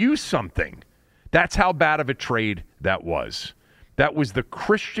giving you something. That's how bad of a trade that was. That was the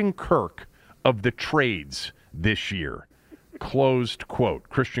Christian Kirk of the trades this year. Closed quote.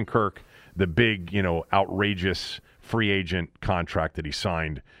 Christian Kirk, the big, outrageous free agent contract that he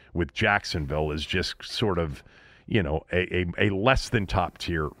signed with Jacksonville, is just sort of, a less than top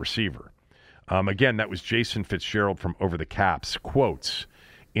tier receiver. Again, that was Jason Fitzgerald from Over the Caps quotes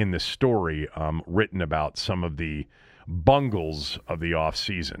in the story written about some of the bungles of the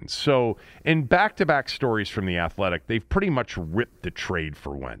offseason. So in back-to-back stories from The Athletic, they've pretty much ripped the trade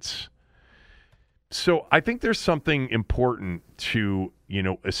for Wentz. So I think there's something important to,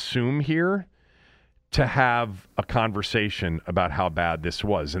 assume here, to have a conversation about how bad this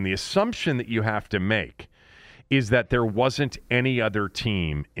was. And the assumption that you have to make is that there wasn't any other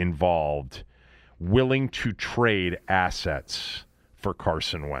team involved willing to trade assets for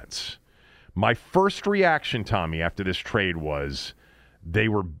Carson Wentz. My first reaction, Tommy, after this trade was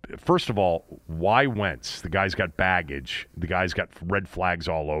first of all, why Wentz? The guy's got baggage. The guy's got red flags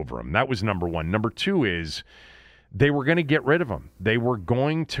all over him. That was number one. Number two is they were going to get rid of him. They were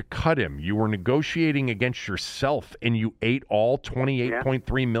going to cut him. You were negotiating against yourself, and you ate all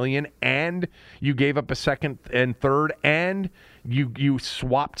 $28.3 million, and you gave up a second and third, and you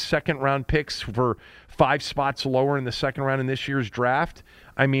swapped second-round picks for 5 spots lower in the second round in this year's draft.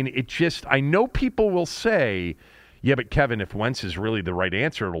 I mean, I know people will say, yeah, but Kevin, if Wentz is really the right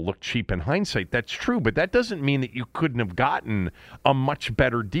answer, it'll look cheap in hindsight. That's true, but that doesn't mean that you couldn't have gotten a much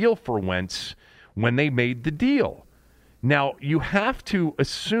better deal for Wentz when they made the deal. Now, you have to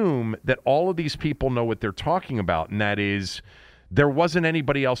assume that all of these people know what they're talking about, and that is there wasn't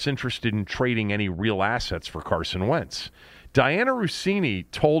anybody else interested in trading any real assets for Carson Wentz. Diana Rossini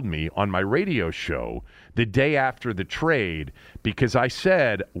told me on my radio show the day after the trade, because I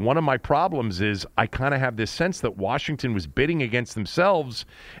said one of my problems is I kind of have this sense that Washington was bidding against themselves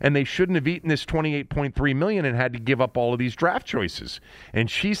and they shouldn't have eaten this $28.3 million and had to give up all of these draft choices. And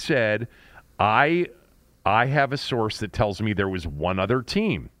she said, I have a source that tells me there was one other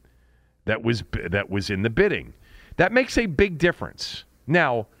team that was in the bidding. That makes a big difference.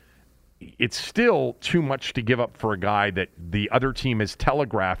 Now, it's still too much to give up for a guy that the other team has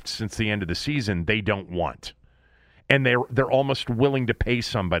telegraphed since the end of the season they don't want. And they're almost willing to pay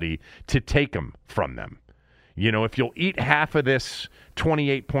somebody to take him from them. If you'll eat half of this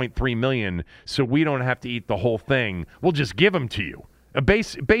 $28.3 million so we don't have to eat the whole thing, we'll just give them to you.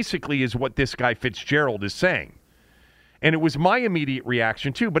 Basically is what this guy Fitzgerald is saying. And it was my immediate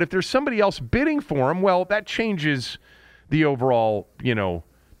reaction too. But if there's somebody else bidding for him, well, that changes the overall,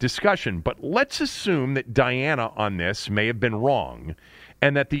 discussion. But let's assume that Diana on this may have been wrong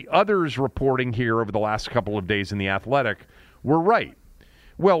and that the others reporting here over the last couple of days in The Athletic were right.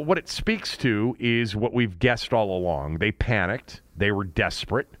 Well, what it speaks to is what we've guessed all along. They panicked, they were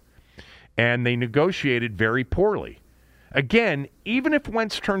desperate, and they negotiated very poorly. Again, even if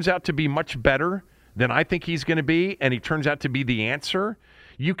Wentz turns out to be much better than I think he's going to be, and he turns out to be the answer,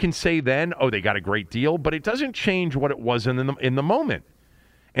 you can say then, oh, they got a great deal, but it doesn't change what it was in the moment.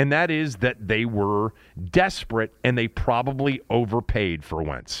 And that is that they were desperate and they probably overpaid for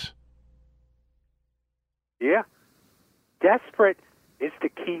Wentz. Yeah. Desperate is the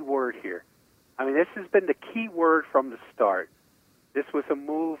key word here. I mean, this has been the key word from the start. This was a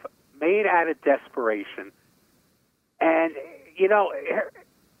move made out of desperation. And,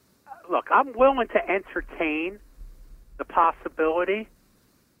 look, I'm willing to entertain the possibility,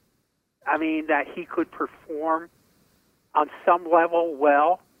 that he could perform on some level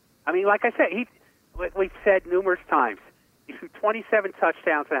well. I mean, like I said, we've said numerous times, he threw 27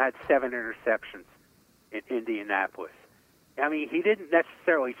 touchdowns and had 7 interceptions in Indianapolis. I mean, he didn't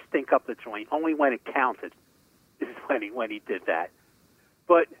necessarily stink up the joint. Only when it counted is when he did that.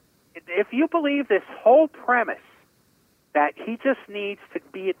 But if you believe this whole premise that he just needs to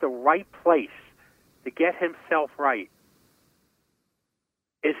be at the right place to get himself right,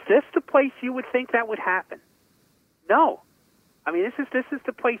 is this the place you would think that would happen? No. I mean, this is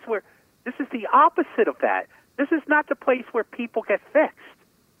the place where this is the opposite of that. This is not the place where people get fixed.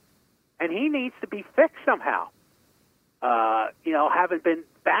 and he needs to be fixed somehow. Having been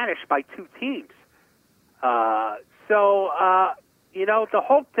banished by 2 teams. The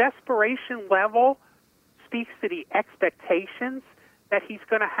whole desperation level speaks to the expectations that he's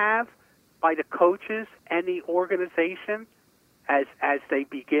going to have by the coaches and the organization as they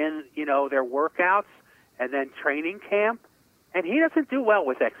begin, their workouts and then training camp. And he doesn't do well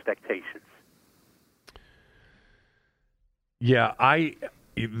with expectations. Yeah,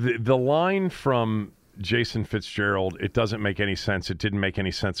 the line from Jason Fitzgerald, it doesn't make any sense. It didn't make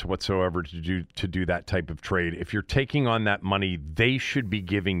any sense whatsoever to do that type of trade. If you're taking on that money, they should be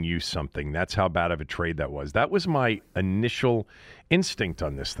giving you something. That's how bad of a trade that was. That was my initial instinct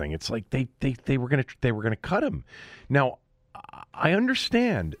on this thing. It's like they were gonna cut him. Now, I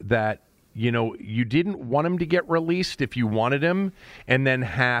understand that you didn't want him to get released if you wanted him, and then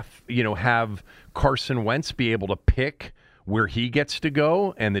have Carson Wentz be able to pick where he gets to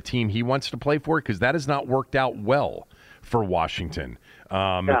go and the team he wants to play for, because that has not worked out well for Washington.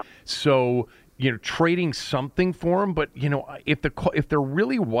 So, trading something for him, but, if there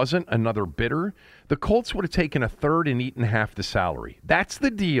really wasn't another bidder, the Colts would have taken a third and eaten half the salary. That's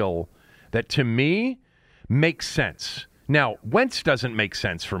the deal that, to me, makes sense. Now, Wentz doesn't make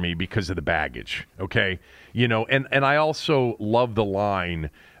sense for me because of the baggage, okay? And I also love the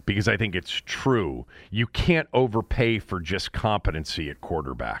line, because I think it's true. You can't overpay for just competency at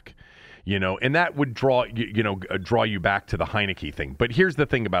quarterback, and that would draw you back to the Heineke thing. But here's the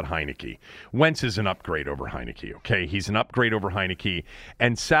thing about Heineke. Wentz is an upgrade over Heineke, okay? He's an upgrade over Heineke,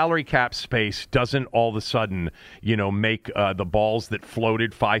 and salary cap space doesn't all of a sudden, make the balls that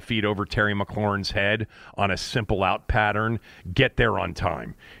floated 5 feet over Terry McLaurin's head on a simple out pattern get there on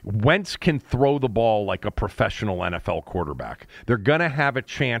time. Wentz can throw the ball like a professional NFL quarterback. They're going to have a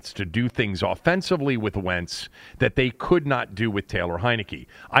chance to do things offensively with Wentz that they could not do with Taylor Heineke.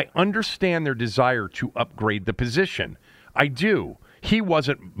 I understand their desire to upgrade the position. I do. He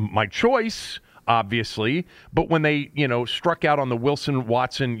wasn't my choice, obviously, but when they, struck out on the Wilson,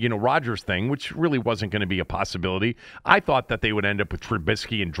 Watson, Rodgers thing, which really wasn't going to be a possibility, I thought that they would end up with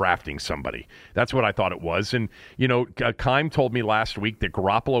Trubisky and drafting somebody. That's what I thought it was. And, Keim told me last week that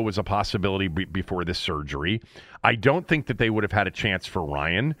Garoppolo was a possibility before this surgery. I don't think that they would have had a chance for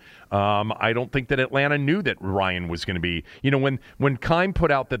Ryan. I don't think that Atlanta knew that Ryan was going to be, when Keim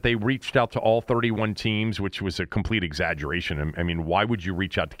put out that they reached out to all 31 teams, which was a complete exaggeration. I mean, why would you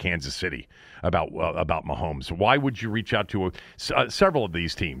reach out to Kansas City about Mahomes? Why would you reach out to several of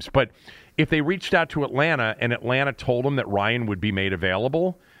these teams? But if they reached out to Atlanta and Atlanta told them that Ryan would be made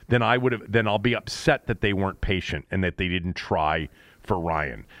available, then I'll be upset that they weren't patient and that they didn't try for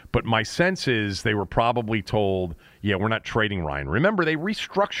Ryan. But my sense is they were probably told, yeah, we're not trading Ryan. Remember, they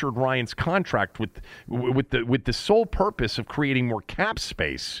restructured Ryan's contract with the sole purpose of creating more cap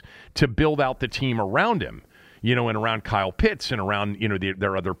space to build out the team around him, and around Kyle Pitts and around,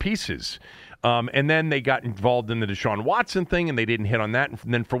 their other pieces. And then they got involved in the Deshaun Watson thing, and they didn't hit on that.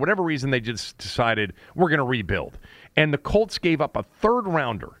 And then for whatever reason, they just decided we're going to rebuild. And the Colts gave up a third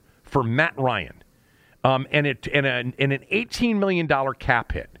rounder for Matt Ryan. And an $18 million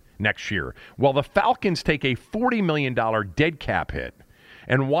cap hit next year, while the Falcons take a $40 million dead cap hit,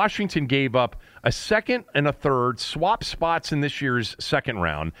 and Washington gave up a second and a third, swapped spots in this year's second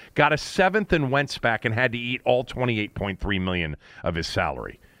round, got a seventh and Wentz back, and had to eat all $28.3 million of his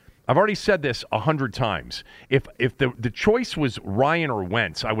salary. I've already said this 100 times. If the choice was Ryan or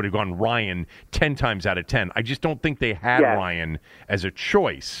Wentz, I would have gone Ryan 10 times out of 10. I just don't think they had Ryan as a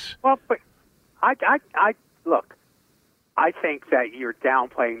choice. Well, but I look, I think that you're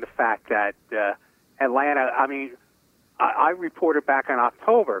downplaying the fact that Atlanta, I reported back in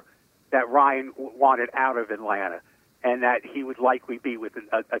October that Ryan wanted out of Atlanta and that he would likely be with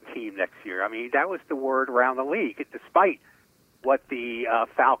a team next year. That was the word around the league, despite what the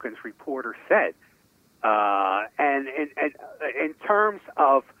Falcons reporter said. And in terms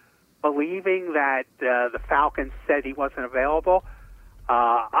of believing that the Falcons said he wasn't available,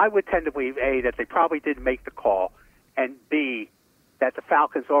 I would tend to believe, A, that they probably didn't make the call, and B, that the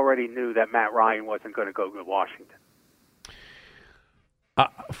Falcons already knew that Matt Ryan wasn't going to go to Washington.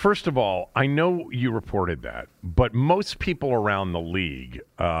 First of all, I know you reported that, but most people around the league,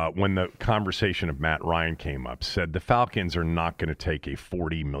 when the conversation of Matt Ryan came up, said the Falcons are not going to take a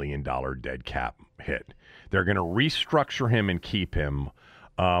 $40 million dead cap hit. They're going to restructure him and keep him,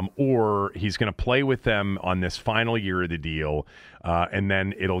 or he's going to play with them on this final year of the deal, and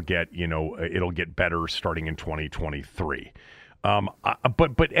then it'll get better starting in 2023.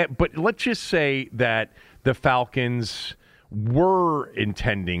 But let's just say that the Falcons were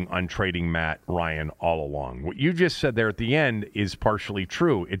intending on trading Matt Ryan all along. What you just said there at the end is partially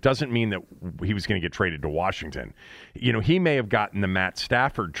true. It doesn't mean that he was going to get traded to Washington. He may have gotten the Matt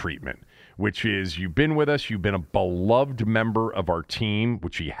Stafford treatment, which is, you've been with us, you've been a beloved member of our team,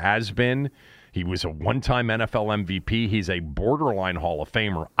 which he has been. He was a one-time NFL MVP. He's a borderline Hall of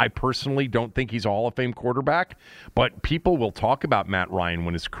Famer. I personally don't think he's a Hall of Fame quarterback, but people will talk about Matt Ryan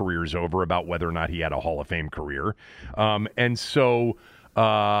when his career is over, about whether or not he had a Hall of Fame career. So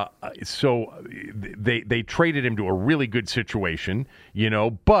they traded him to a really good situation,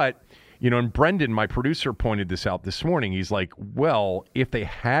 but and Brendan, my producer, pointed this out this morning. He's like, well, if they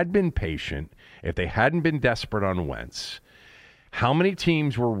had been patient, if they hadn't been desperate on Wentz, how many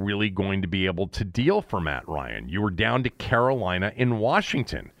teams were really going to be able to deal for Matt Ryan? You were down to Carolina and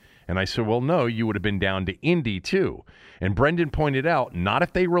Washington. And I said, well, no, you would have been down to Indy too. And Brendan pointed out, not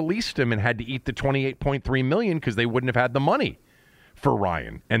if they released him and had to eat the $28.3 million, because they wouldn't have had the money for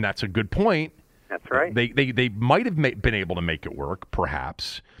Ryan. And that's a good point. That's right. They might have been able to make it work,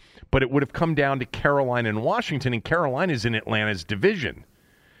 perhaps, but it would have come down to Carolina and Washington, and Carolina's in Atlanta's division.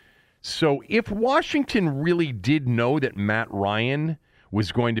 So if Washington really did know that Matt Ryan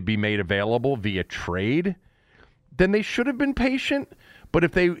was going to be made available via trade, then they should have been patient. But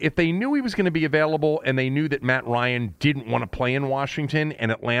if they knew he was going to be available, and they knew that Matt Ryan didn't want to play in Washington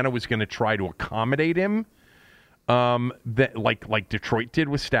and Atlanta was going to try to accommodate him, like Detroit did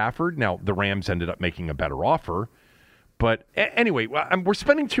with Stafford. Now, the Rams ended up making a better offer. But anyway, we're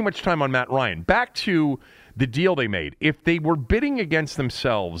spending too much time on Matt Ryan. Back to the deal they made. If they were bidding against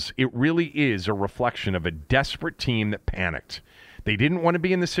themselves, it really is a reflection of a desperate team that panicked. They didn't want to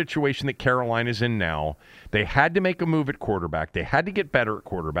be in the situation that Carolina's in now. They had to make a move at quarterback. They had to get better at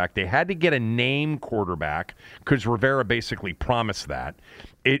quarterback. They had to get a name quarterback, because Rivera basically promised that.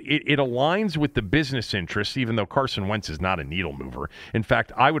 It aligns with the business interests, even though Carson Wentz is not a needle mover. In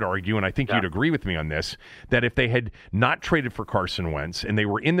fact, I would argue, and I think you'd agree with me on this, that if they had not traded for Carson Wentz and they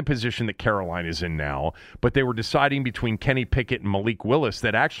were in the position that Carolina is in now, but they were deciding between Kenny Pickett and Malik Willis,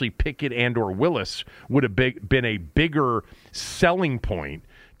 that actually Pickett and or Willis would have been a bigger selling point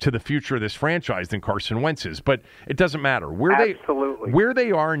to the future of this franchise than Carson Wentz is. But it doesn't matter. Where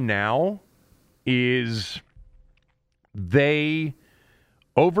they are now is they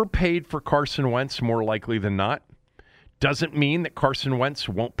overpaid for Carson Wentz more likely than not. Doesn't mean that Carson Wentz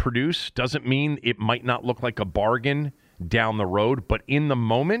won't produce. Doesn't mean it might not look like a bargain down the road. But in the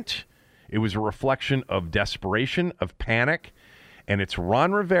moment, it was a reflection of desperation, of panic. And it's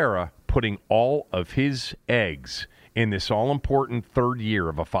Ron Rivera putting all of his eggs in this all-important third year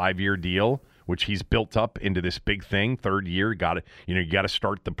of a 5-year deal, which he's built up into this big thing. Third year, you got to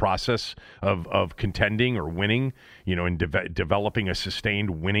start the process of contending or winning, and developing a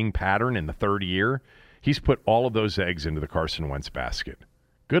sustained winning pattern in the third year. He's put all of those eggs into the Carson Wentz basket.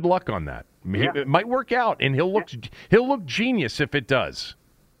 Good luck on that. Yeah. It might work out, and he'll look genius if it does.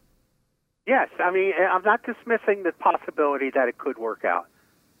 Yes, I mean, I'm not dismissing the possibility that it could work out.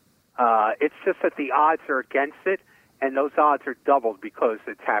 It's just that the odds are against it. And those odds are doubled because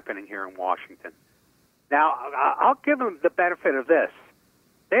it's happening here in Washington. Now, I'll give them the benefit of this.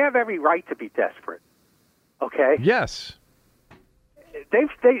 They have every right to be desperate. Okay? Yes. They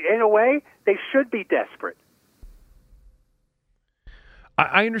in a way, they should be desperate.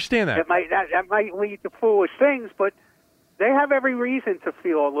 I understand that. That might lead to foolish things, but they have every reason to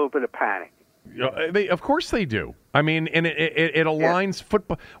feel a little bit of panic. Of course they do. I mean, and it aligns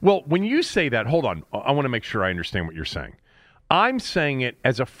football. Well, when you say that, hold on. I want to make sure I understand what you're saying. I'm saying it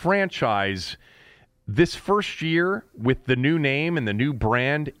as a franchise. This first year with the new name and the new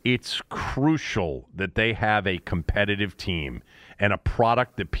brand, it's crucial that they have a competitive team and a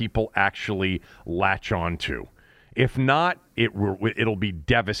product that people actually latch on to. If not, it'll be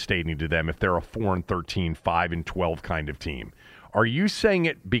devastating to them if they're a 4-13, 5-12 kind of team. Are you saying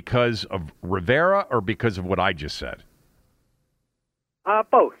it because of Rivera or because of what I just said?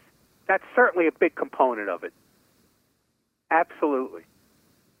 Both. That's certainly a big component of it. Absolutely.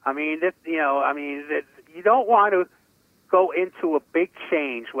 I mean, you don't want to go into a big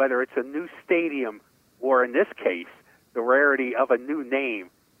change, whether it's a new stadium or, in this case, the rarity of a new name,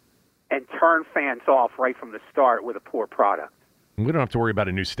 and turn fans off right from the start with a poor product. We don't have to worry about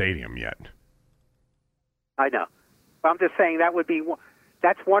a new stadium yet. I know. But I'm just saying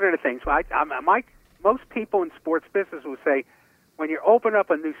that's one of the things. Most people in sports business will say, when you open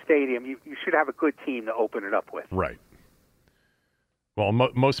up a new stadium, you should have a good team to open it up with. Right. Well,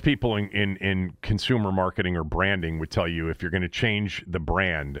 most people in consumer marketing or branding would tell you if you're going to change the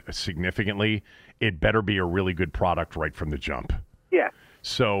brand significantly, it better be a really good product right from the jump. Yeah.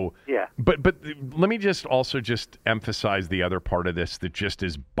 So, Yeah. But let me just emphasize the other part of this that just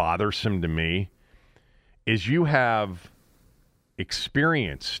is bothersome to me is you have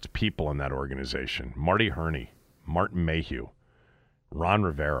experienced people in that organization: Marty Herney, Martin Mayhew, Ron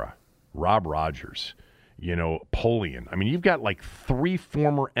Rivera, Rob Rogers, Polian. I mean, you've got like 3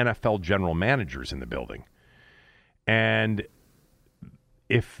 former NFL general managers in the building. And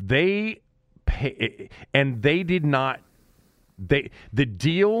if they pay, and they did not, the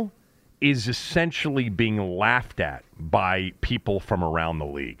deal is essentially being laughed at by people from around the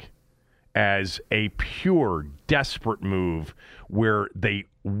league as a pure, desperate move where they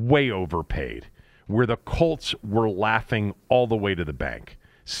way overpaid, where the Colts were laughing all the way to the bank.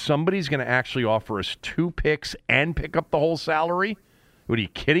 Somebody's going to actually offer us 2 picks and pick up the whole salary? What, are you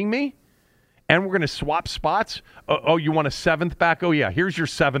kidding me? And we're going to swap spots? Oh, you want a 7th back? Oh, yeah, here's your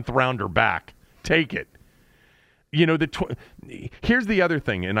 7th rounder back. Take it. Here's the other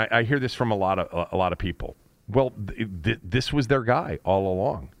thing, and I hear this from a lot of people. Well, this was their guy all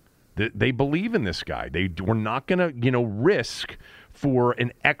along. They believe in this guy. We're not going to, risk for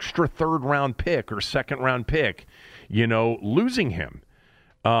an extra 3rd-round pick or 2nd-round pick, losing him.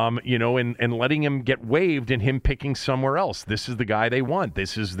 And letting him get waived and him picking somewhere else. This is the guy they want.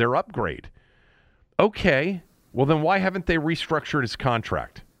 This is their upgrade. Okay, well then why haven't they restructured his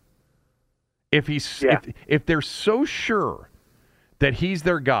contract? If they're so sure that he's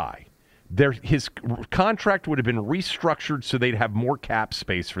their guy, his contract would have been restructured so they'd have more cap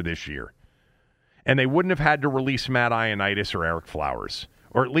space for this year. And they wouldn't have had to release Matt Ioannidis or Eric Flowers,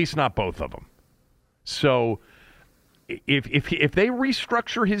 or at least not both of them. So if they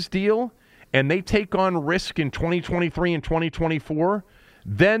restructure his deal and they take on risk in 2023 and 2024,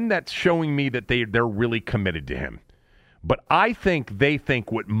 then that's showing me that they're really committed to him. But I think they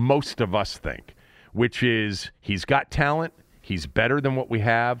think what most of us think, which is he's got talent, he's better than what we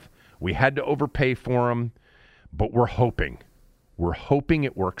have, we had to overpay for him, but we're hoping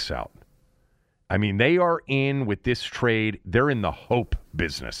it works out. I mean, they are in with this trade, they're in the hope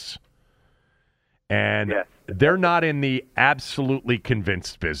business. And they're not in the absolutely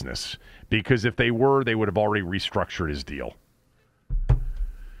convinced business, because if they were, they would have already restructured his deal.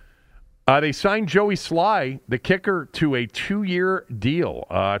 They signed Joey Sly, the kicker, to a 2-year deal,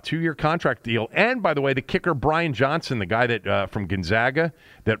 2-year contract deal. And, by the way, the kicker Brian Johnson, the guy that from Gonzaga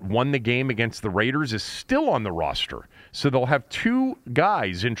that won the game against the Raiders, is still on the roster. So they'll have 2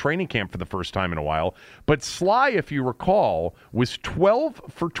 guys in training camp for the first time in a while. But Sly, if you recall, was 12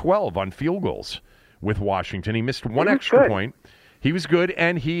 for 12 on field goals with Washington. He missed 1 extra point. He was good,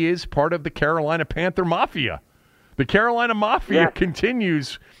 and he is part of the Carolina Panther Mafia. The Carolina Mafia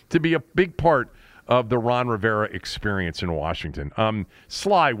continues to be a big part of the Ron Rivera experience in Washington.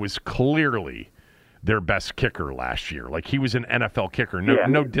 Sly was clearly their best kicker last year. Like, he was an NFL kicker.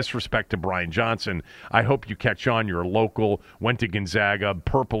 No disrespect to Brian Johnson. I hope you catch on. You're a local, went to Gonzaga,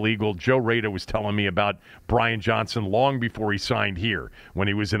 Purple Eagle. Joe Rada was telling me about Brian Johnson long before he signed here when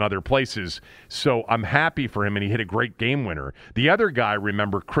he was in other places. So I'm happy for him, and he hit a great game winner. The other guy,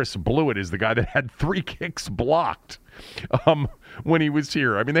 remember, Chris Blewett, is the guy that had 3 kicks blocked when he was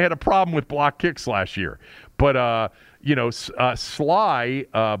here. I mean, they had a problem with block kicks last year. But, Sly,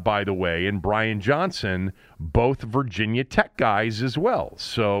 by the way, and Brian Johnson, both Virginia Tech guys as well.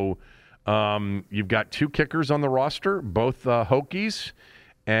 So you've got 2 kickers on the roster, both Hokies,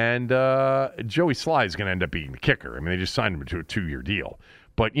 and Joey Sly is going to end up being the kicker. I mean, they just signed him to a 2-year deal.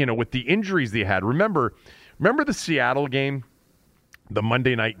 But, with the injuries they had, remember the Seattle game, the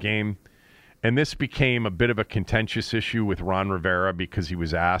Monday night game? And this became a bit of a contentious issue with Ron Rivera because he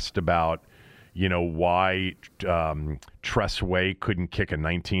was asked about why Tress Way couldn't kick a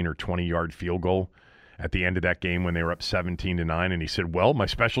 19 or 20-yard field goal at the end of that game when they were up 17-9. And he said, well, my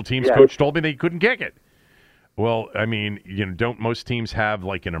special teams coach told me they couldn't kick it. Well, I mean, don't most teams have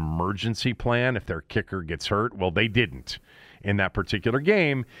like an emergency plan if their kicker gets hurt? Well, they didn't in that particular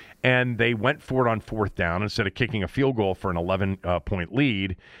game, and they went for it on 4th down instead of kicking a field goal for an 11-point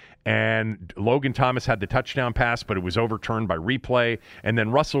lead. And Logan Thomas had the touchdown pass, but it was overturned by replay. And then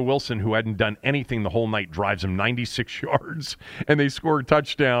Russell Wilson, who hadn't done anything the whole night, drives him 96 yards, and they scored a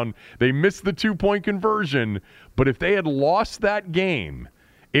touchdown. They missed the 2-point conversion, but if they had lost that game,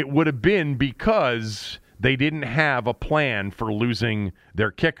 it would have been because they didn't have a plan for losing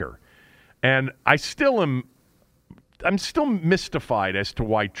their kicker. And I'm still mystified as to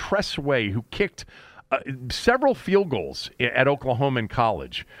why Tress Way, who kicked several field goals at Oklahoma in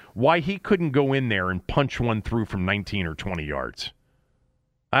college, why he couldn't go in there and punch one through from 19 or 20 yards.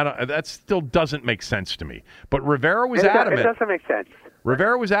 That still doesn't make sense to me. But Rivera was adamant. It doesn't make sense.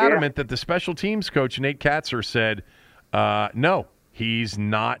 Rivera was adamant that the special teams coach, Nate Katzer, said, no, He's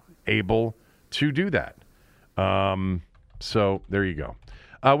not able to do that. So there you go.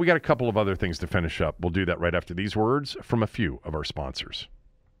 We got a couple of other things to finish up. We'll do that right after these words from a few of our sponsors.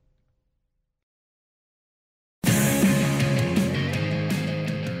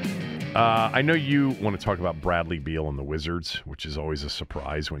 I know you want to talk about Bradley Beal and the Wizards, which is always a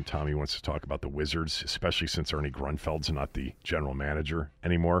surprise when Tommy wants to talk about the Wizards, especially since Ernie Grunfeld's not the general manager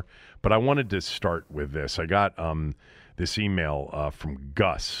anymore. But I wanted to start with this. I got this email from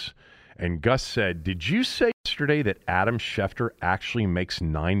Gus, and Gus said, "Did you say yesterday that Adam Schefter actually makes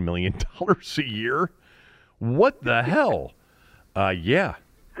 $9 million a year? What the hell?" Yeah,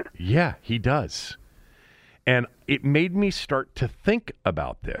 he does. And it made me start to think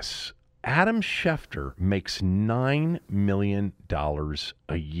about this. Adam Schefter makes $9 million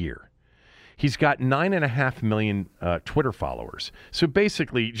a year. He's got 9.5 million Twitter followers. So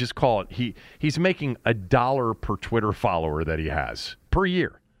basically, just call it, he's making $1 per Twitter follower that he has per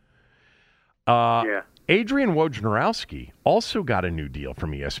year. Adrian Wojnarowski also got a new deal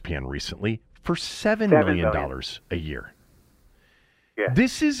from ESPN recently for $7 million a year. Yeah.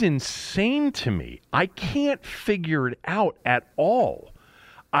 This is insane to me. I can't figure it out at all.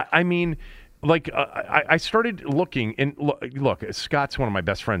 I mean, like, I started looking, and look, Scott's one of my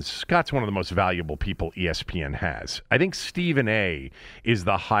best friends. Scott's one of the most valuable people ESPN has. I think Stephen A. is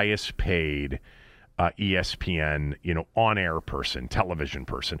the highest paid ESPN, on-air person, television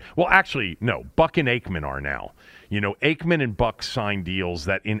person. Well, actually, no, Buck and Aikman are now. Aikman and Buck signed deals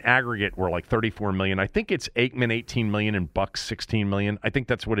that in aggregate were like $34 million. I think it's Aikman $18 million and Buck $16 million. I think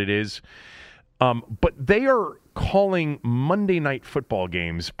that's what it is. But they are calling Monday Night Football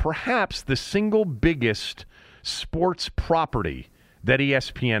games perhaps the single biggest sports property that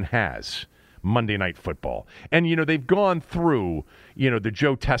ESPN has. Monday Night Football. And, they've gone through, the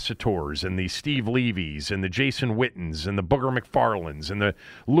Joe Tessitors and the Steve Levy's and the Jason Wittens and the Booger McFarlanes and the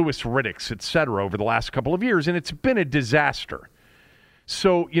Louis Riddicks, et cetera, over the last couple of years, and it's been a disaster.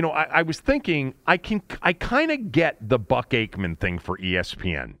 So, I was thinking, I kind of get the Buck Aikman thing for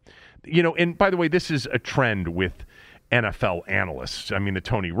ESPN. And by the way, this is a trend with NFL analysts. I mean, the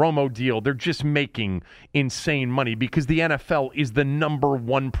Tony Romo deal, they're just making insane money because the NFL is the number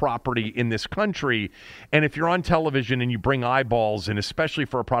one property in this country. And if you're on television and you bring eyeballs, and especially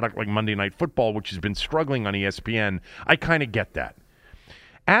for a product like Monday Night Football, which has been struggling on ESPN, I kind of get that.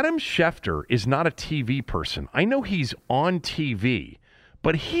 Adam Schefter is not a TV person. I know he's on TV,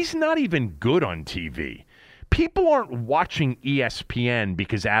 but he's not even good on TV. People aren't watching ESPN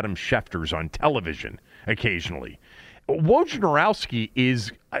because Adam Schefter's on television occasionally. Wojnarowski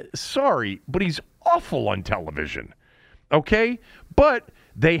is, sorry, but he's awful on television, okay? But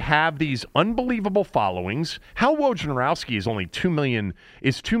they have these unbelievable followings. How Wojnarowski is only 2 million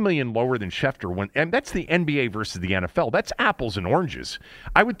lower than Schefter, and that's the NBA versus the NFL. That's apples and oranges.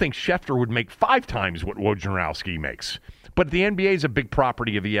 I would think Schefter would make 5 times what Wojnarowski makes. But the NBA is a big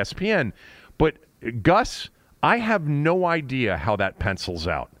property of ESPN. But Gus, I have no idea how that pencils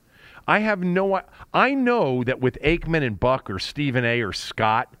out. I know that with Aikman and Buck or Stephen A. or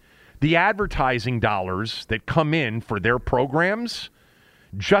Scott, the advertising dollars that come in for their programs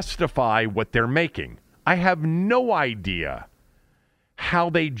justify what they're making. I have no idea how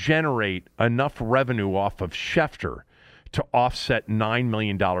they generate enough revenue off of Schefter to offset $9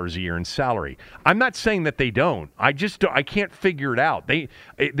 million a year in salary. I'm not saying that they don't. I can't figure it out.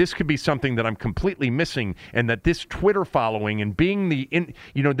 This could be something that I'm completely missing, and that this Twitter following and being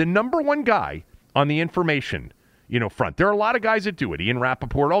the number one guy on the information front. There are a lot of guys that do it. Ian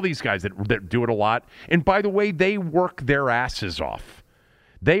Rappaport, all these guys that do it a lot. And by the way, they work their asses off.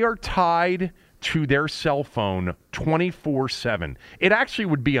 They are tied to their cell phone 24/7. It actually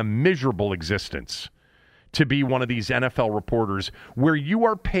would be a miserable existence to be one of these NFL reporters where you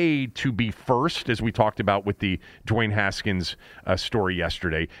are paid to be first, as we talked about with the Dwayne Haskins story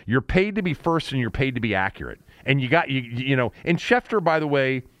yesterday. You're paid to be first and you're paid to be accurate. And and Schefter, by the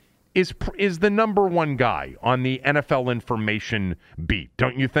way, is the number one guy on the NFL information beat,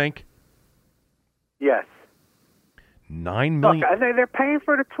 don't you think? Yes. 9 million. Look, they're paying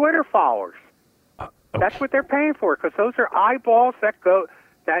for the Twitter followers. Okay. That's what they're paying for, because those are eyeballs that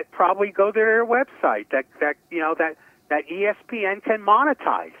probably go to their website that ESPN can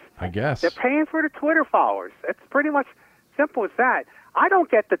monetize. I guess. They're paying for the Twitter followers. It's pretty much simple as that. I don't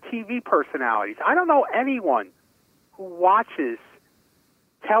get the TV personalities. I don't know anyone who watches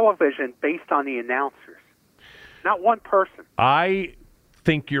television based on the announcers. Not one person. I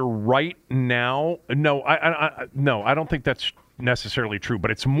think you're right now. No, I don't think that's necessarily true,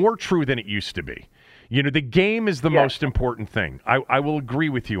 but it's more true than it used to be. The game is the most important thing. I will agree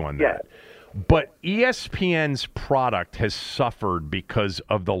with you on that. But ESPN's product has suffered because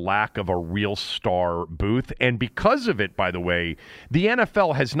of the lack of a real star booth. And because of it, by the way, the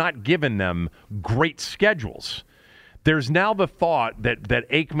NFL has not given them great schedules. There's now the thought that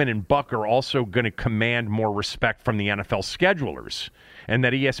Aikman and Buck are also going to command more respect from the NFL schedulers, and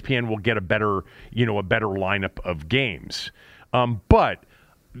that ESPN will get a better lineup of games. But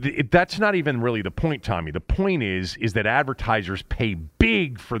that's not even really the point, Tommy. The point is that advertisers pay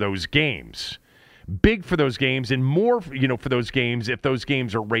big for those games, and more, for those games if those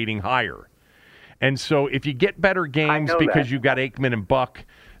games are rating higher. And so if you get better games because you've got Aikman and Buck,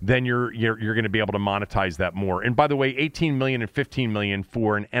 then you're going to be able to monetize that more. And by the way, $18 million and $15 million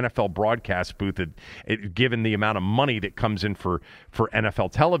for an NFL broadcast booth, given the amount of money that comes in for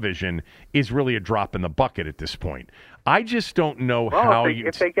NFL television, is really a drop in the bucket at this point. I just don't know how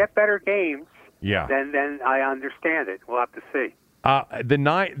if they get better games, yeah, then I understand it. We'll have to see. I'm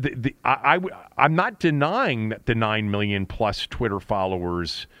not denying that the 9 million plus Twitter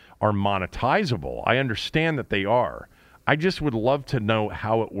followers are monetizable. I understand that they are. I just would love to know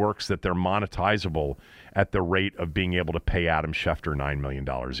how it works that they're monetizable at the rate of being able to pay Adam Schefter $9 million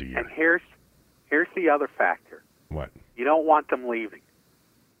a year. And here's the other factor. What? You don't want them leaving.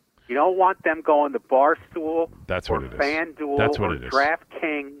 You don't want them going to Barstool or FanDuel or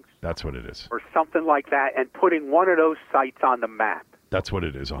DraftKings. That's what it is. Or something like that, and putting one of those sites on the map. That's what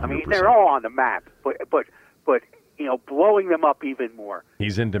it is, 100%. I mean, they're all on the map, but blowing them up even more.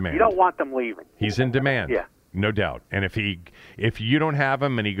 He's in demand. You don't want them leaving. He's in demand. Yeah. No doubt. And if you don't have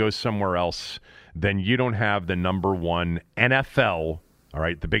him and he goes somewhere else, then you don't have the number one NFL, all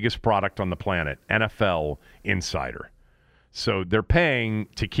right, the biggest product on the planet, NFL insider. So they're paying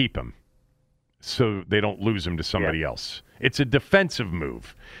to keep him so they don't lose him to somebody else. It's a defensive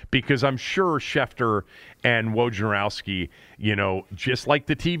move because I'm sure Schefter and Wojnarowski, just like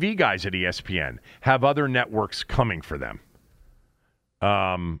the TV guys at ESPN, have other networks coming for them.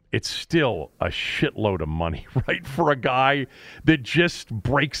 It's still a shitload of money, right, for a guy that just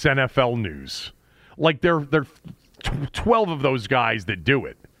breaks NFL news. Like there are 12 of those guys that do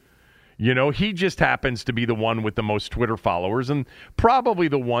it. He just happens to be the one with the most Twitter followers and probably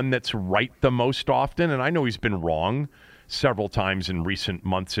the one that's right the most often. And I know he's been wrong several times in recent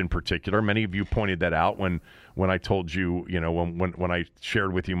months in particular. Many of you pointed that out when I told you, when I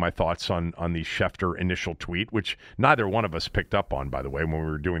shared with you my thoughts on the Schefter initial tweet, which neither one of us picked up on, by the way, when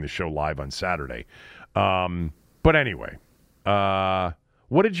we were doing the show live on Saturday. But anyway,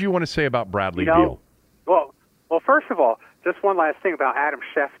 what did you want to say about Bradley Beal? Well, first of all, just one last thing about Adam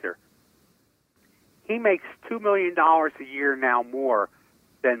Schefter. He makes $2 million a year now more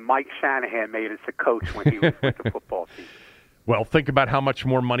than Mike Shanahan made as a coach when he was with the football team. Well, think about how much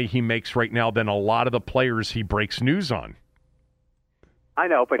more money he makes right now than a lot of the players he breaks news on. I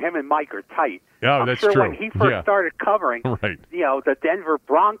know, but him and Mike are tight. Oh, that's true. When he first started covering, the Denver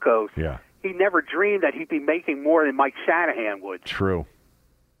Broncos, he never dreamed that he'd be making more than Mike Shanahan would. True.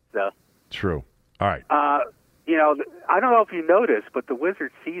 So. True. All right. I don't know if you noticed, but the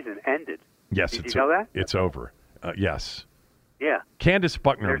Wizards season ended. Yes. Did you know that? It's over. Yes. Yeah. Candace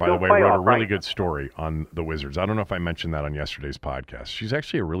Buckner, by the way, wrote a really good story on the Wizards. I don't know if I mentioned that on yesterday's podcast. She's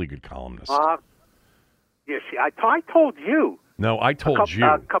actually a really good columnist. I told you. No, I told you.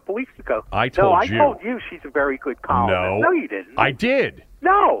 A couple weeks ago. I told you she's a very good columnist. No, you didn't. I did.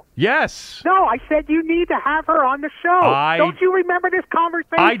 No. Yes. No, I said you need to have her on the show. Don't you remember this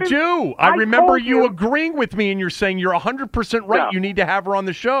conversation? I do. I remember you agreeing with me, and you're saying you're 100% right. No. You need to have her on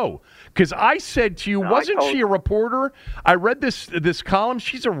the show. Because I said to you, wasn't she a reporter? I read this column.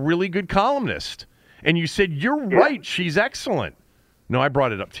 She's a really good columnist. And you said, you're right. She's excellent. No, I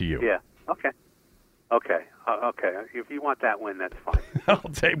brought it up to you. Yeah. Okay. If you want that win, that's fine. I'll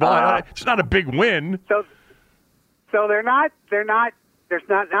take. Well, it's not a big win. So they're not. There's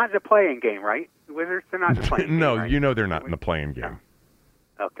not in the playing game, right? The Wizards, they're not in the playing game. No, right? They're not in the playing game.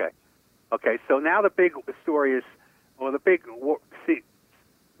 Okay. So now the big story is, the big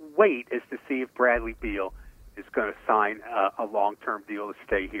wait is to see if Bradley Beal is going to sign a long-term deal to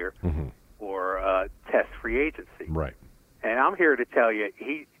stay here or test free agency. Right. And I'm here to tell you,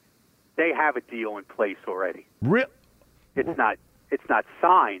 they have a deal in place already. Really? It's not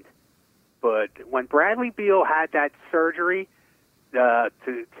signed, but when Bradley Beal had that surgery to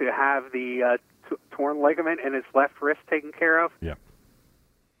have the torn ligament in his left wrist taken care of,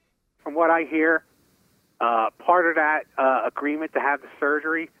 from what I hear, part of that agreement to have the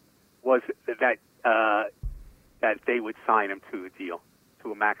surgery was that they would sign him to a deal,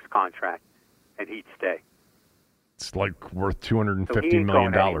 to a max contract, and he'd stay. It's like worth $250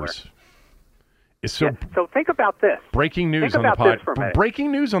 million. So think about this. Breaking news on the podcast.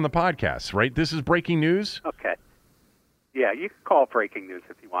 Breaking news on the podcast, right? This is breaking news. Okay. Yeah, you can call it breaking news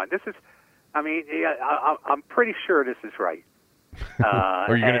if you want. This is, I'm pretty sure this is right.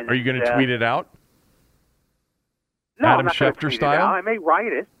 Are you going to tweet it out? No, Adam I'm not going to Schefter tweet style? it out. I may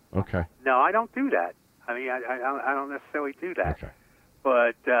write it. Okay. No, I don't do that. I mean, I don't necessarily do that. Okay.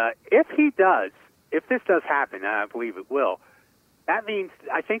 But if this does happen, and I believe it will, that means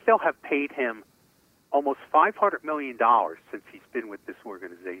I think they'll have paid him almost $500 million since he's been with this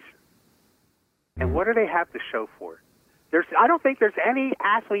organization. And what do they have to show for it? I don't think there's any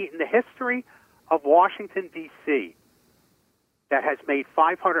athlete in the history of Washington, D.C. that has made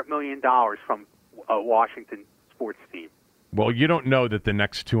 $500 million from a Washington sports team. Well, you don't know that the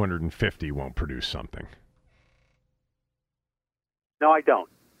next 250 won't produce something. No, I don't.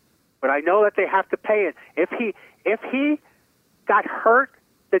 But I know that they have to pay it. If he got hurt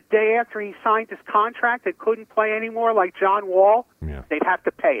the day after he signed his contract and couldn't play anymore, like John Wall, they'd have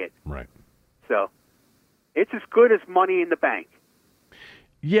to pay it. Right. So it's as good as money in the bank.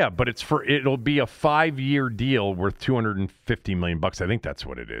 Yeah, but it'll be a 5-year deal worth $250 million. I think that's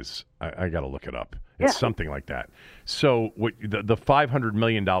what it is. I got to look it up. It's something like that. So the $500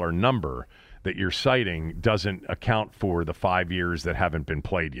 million number that you're citing doesn't account for the 5 years that haven't been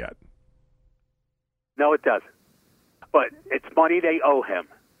played yet. No, it doesn't. But it's money they owe him.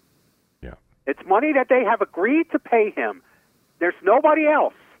 Yeah. It's money that they have agreed to pay him. There's nobody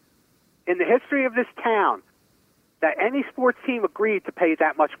else in the history of this town that any sports team agreed to pay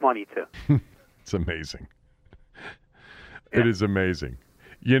that much money to. It's amazing. It is amazing.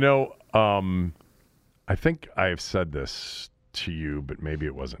 You know, I think I have said this to you, but maybe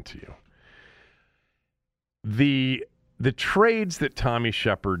it wasn't to you. The trades that Tommy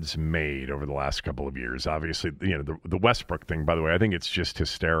Shepard's made over the last couple of years, obviously, the Westbrook thing, by the way, I think it's just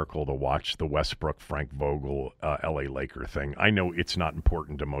hysterical to watch the Westbrook, Frank Vogel, L.A. Laker thing. I know it's not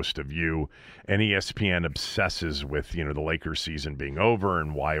important to most of you, and ESPN obsesses with, the Lakers season being over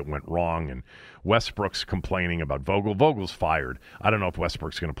and why it went wrong, and Westbrook's complaining about Vogel. Vogel's fired. I don't know if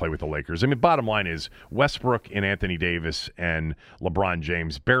Westbrook's going to play with the Lakers. I mean, bottom line is Westbrook and Anthony Davis and LeBron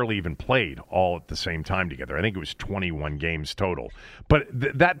James barely even played all at the same time together. I think it was 21 games total. But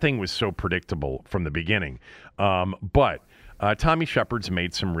that thing was so predictable from the beginning. But Tommy Shepard's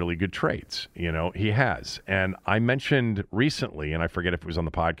made some really good trades. He has. And I mentioned recently, and I forget if it was on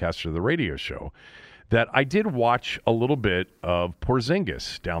the podcast or the radio show, that I did watch a little bit of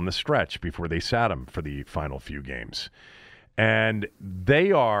Porzingis down the stretch before they sat him for the final few games. And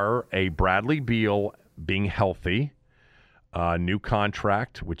they are a Bradley Beal being healthy, new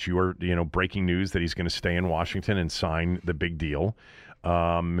contract, which you are, breaking news that he's going to stay in Washington and sign the big deal.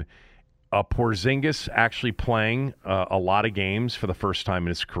 Porzingis actually playing a lot of games for the first time in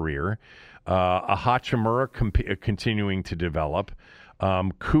his career. A Hachimura continuing to develop.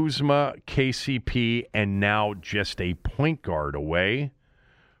 Kuzma, KCP, and now just a point guard away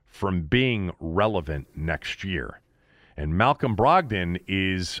from being relevant next year. And Malcolm Brogdon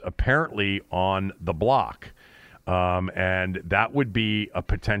is apparently on the block. And that would be a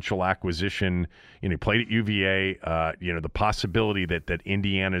potential acquisition. He played at UVA. The possibility that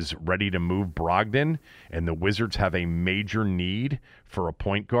Indiana's ready to move Brogdon and the Wizards have a major need for a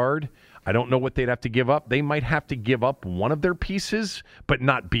point guard. I don't know what they'd have to give up. They might have to give up one of their pieces, but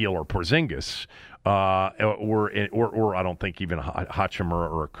not Beal or Porzingis, or I don't think even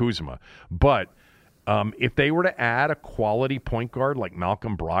Hachimura or a Kuzma. But if they were to add a quality point guard like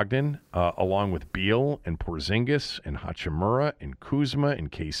Malcolm Brogdon, along with Beal and Porzingis and Hachimura and Kuzma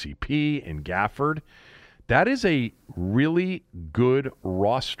and KCP and Gafford, that is a really good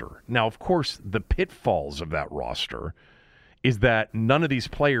roster. Now, of course, the pitfalls of that roster is that none of these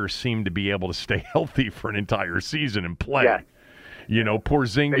players seem to be able to stay healthy for an entire season and play. Yeah.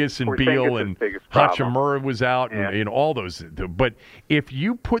 Porzingis and Beal and Hachimura was out and all those. But if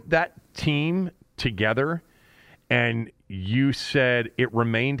you put that team together and you said it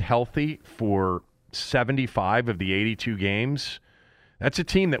remained healthy for 75 of the 82 games, that's a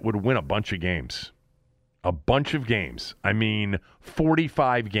team that would win a bunch of games. A bunch of games. I mean,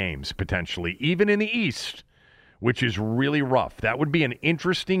 45 games potentially, even in the East, which is really rough. That would be an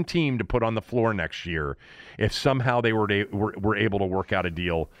interesting team to put on the floor next year if somehow they were able to work out a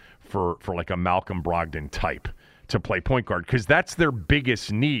deal for like a Malcolm Brogdon type to play point guard, because that's their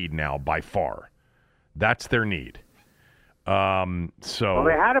biggest need now by far. That's their need. Well,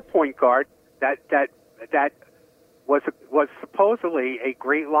 they had a point guard that was supposedly a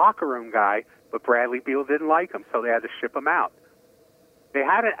great locker room guy, but Bradley Beal didn't like him, so they had to ship him out. They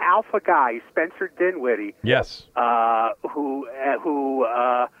had an alpha guy, Spencer Dinwiddie. Yes. Who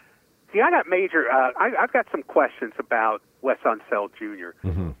See, I got major. I've got some questions about Wes Unseld Jr.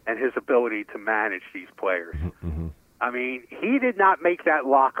 And his ability to manage these players. I mean, he did not make that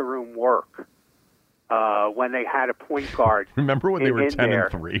locker room work when they had a point guard. Remember when they were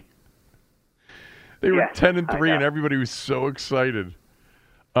 10-3? They were 10-3, and everybody was so excited.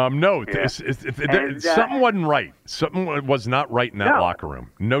 Something wasn't right. Something was not right in that locker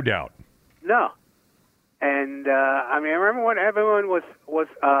room, no doubt. No, and I remember when everyone was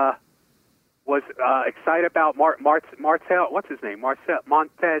excited about Marcel. What's his name?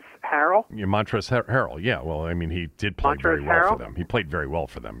 Montrezl Harrell. Yeah, Montrezl Harrell. Yeah, well, he did play very well for them. He played very well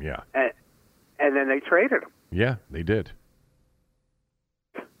for them. Yeah, and then they traded him. Yeah, they did.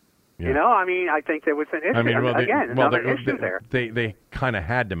 Yeah. I think there was an issue. Another issue there. They kind of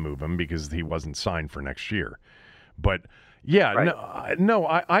had to move him because he wasn't signed for next year. But, yeah,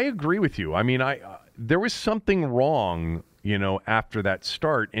 right. I agree with you. There was something wrong, after that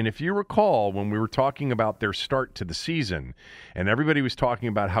start. And if you recall, when we were talking about their start to the season, and everybody was talking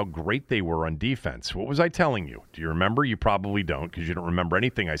about how great they were on defense, what was I telling you? Do you remember? You probably don't, because you don't remember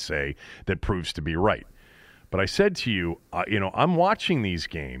anything I say that proves to be right. But I said to you, I'm watching these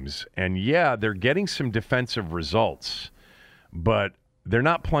games, and they're getting some defensive results, but they're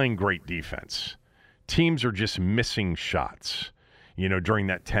not playing great defense. Teams are just missing shots, during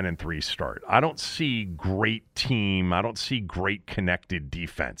that 10-3 start. I don't see great team. I don't see great connected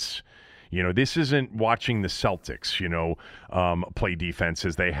defense. This isn't watching the Celtics, play defense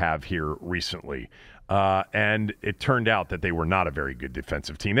as they have here recently. And it turned out that they were not a very good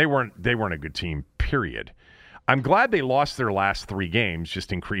defensive team. They weren't a good team, period. I'm glad they lost their last 3 games,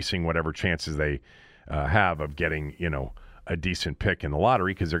 just increasing whatever chances they have of getting, a decent pick in the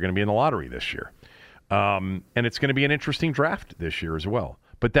lottery, because they're going to be in the lottery this year. And it's going to be an interesting draft this year as well.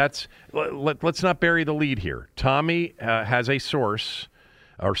 But let's not bury the lead here. Tommy has a source,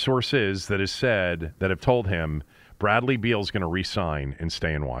 or sources, that have told him Bradley Beal's going to re-sign and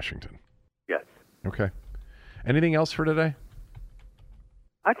stay in Washington. Yes. Okay. Anything else for today?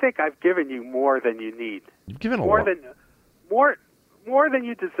 I think I've given you more than you need. You've given a lot. More than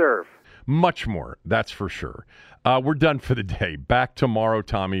you deserve. Much more, that's for sure. We're done for the day. Back tomorrow.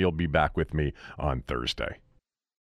 Tommy, you'll be back with me on Thursday.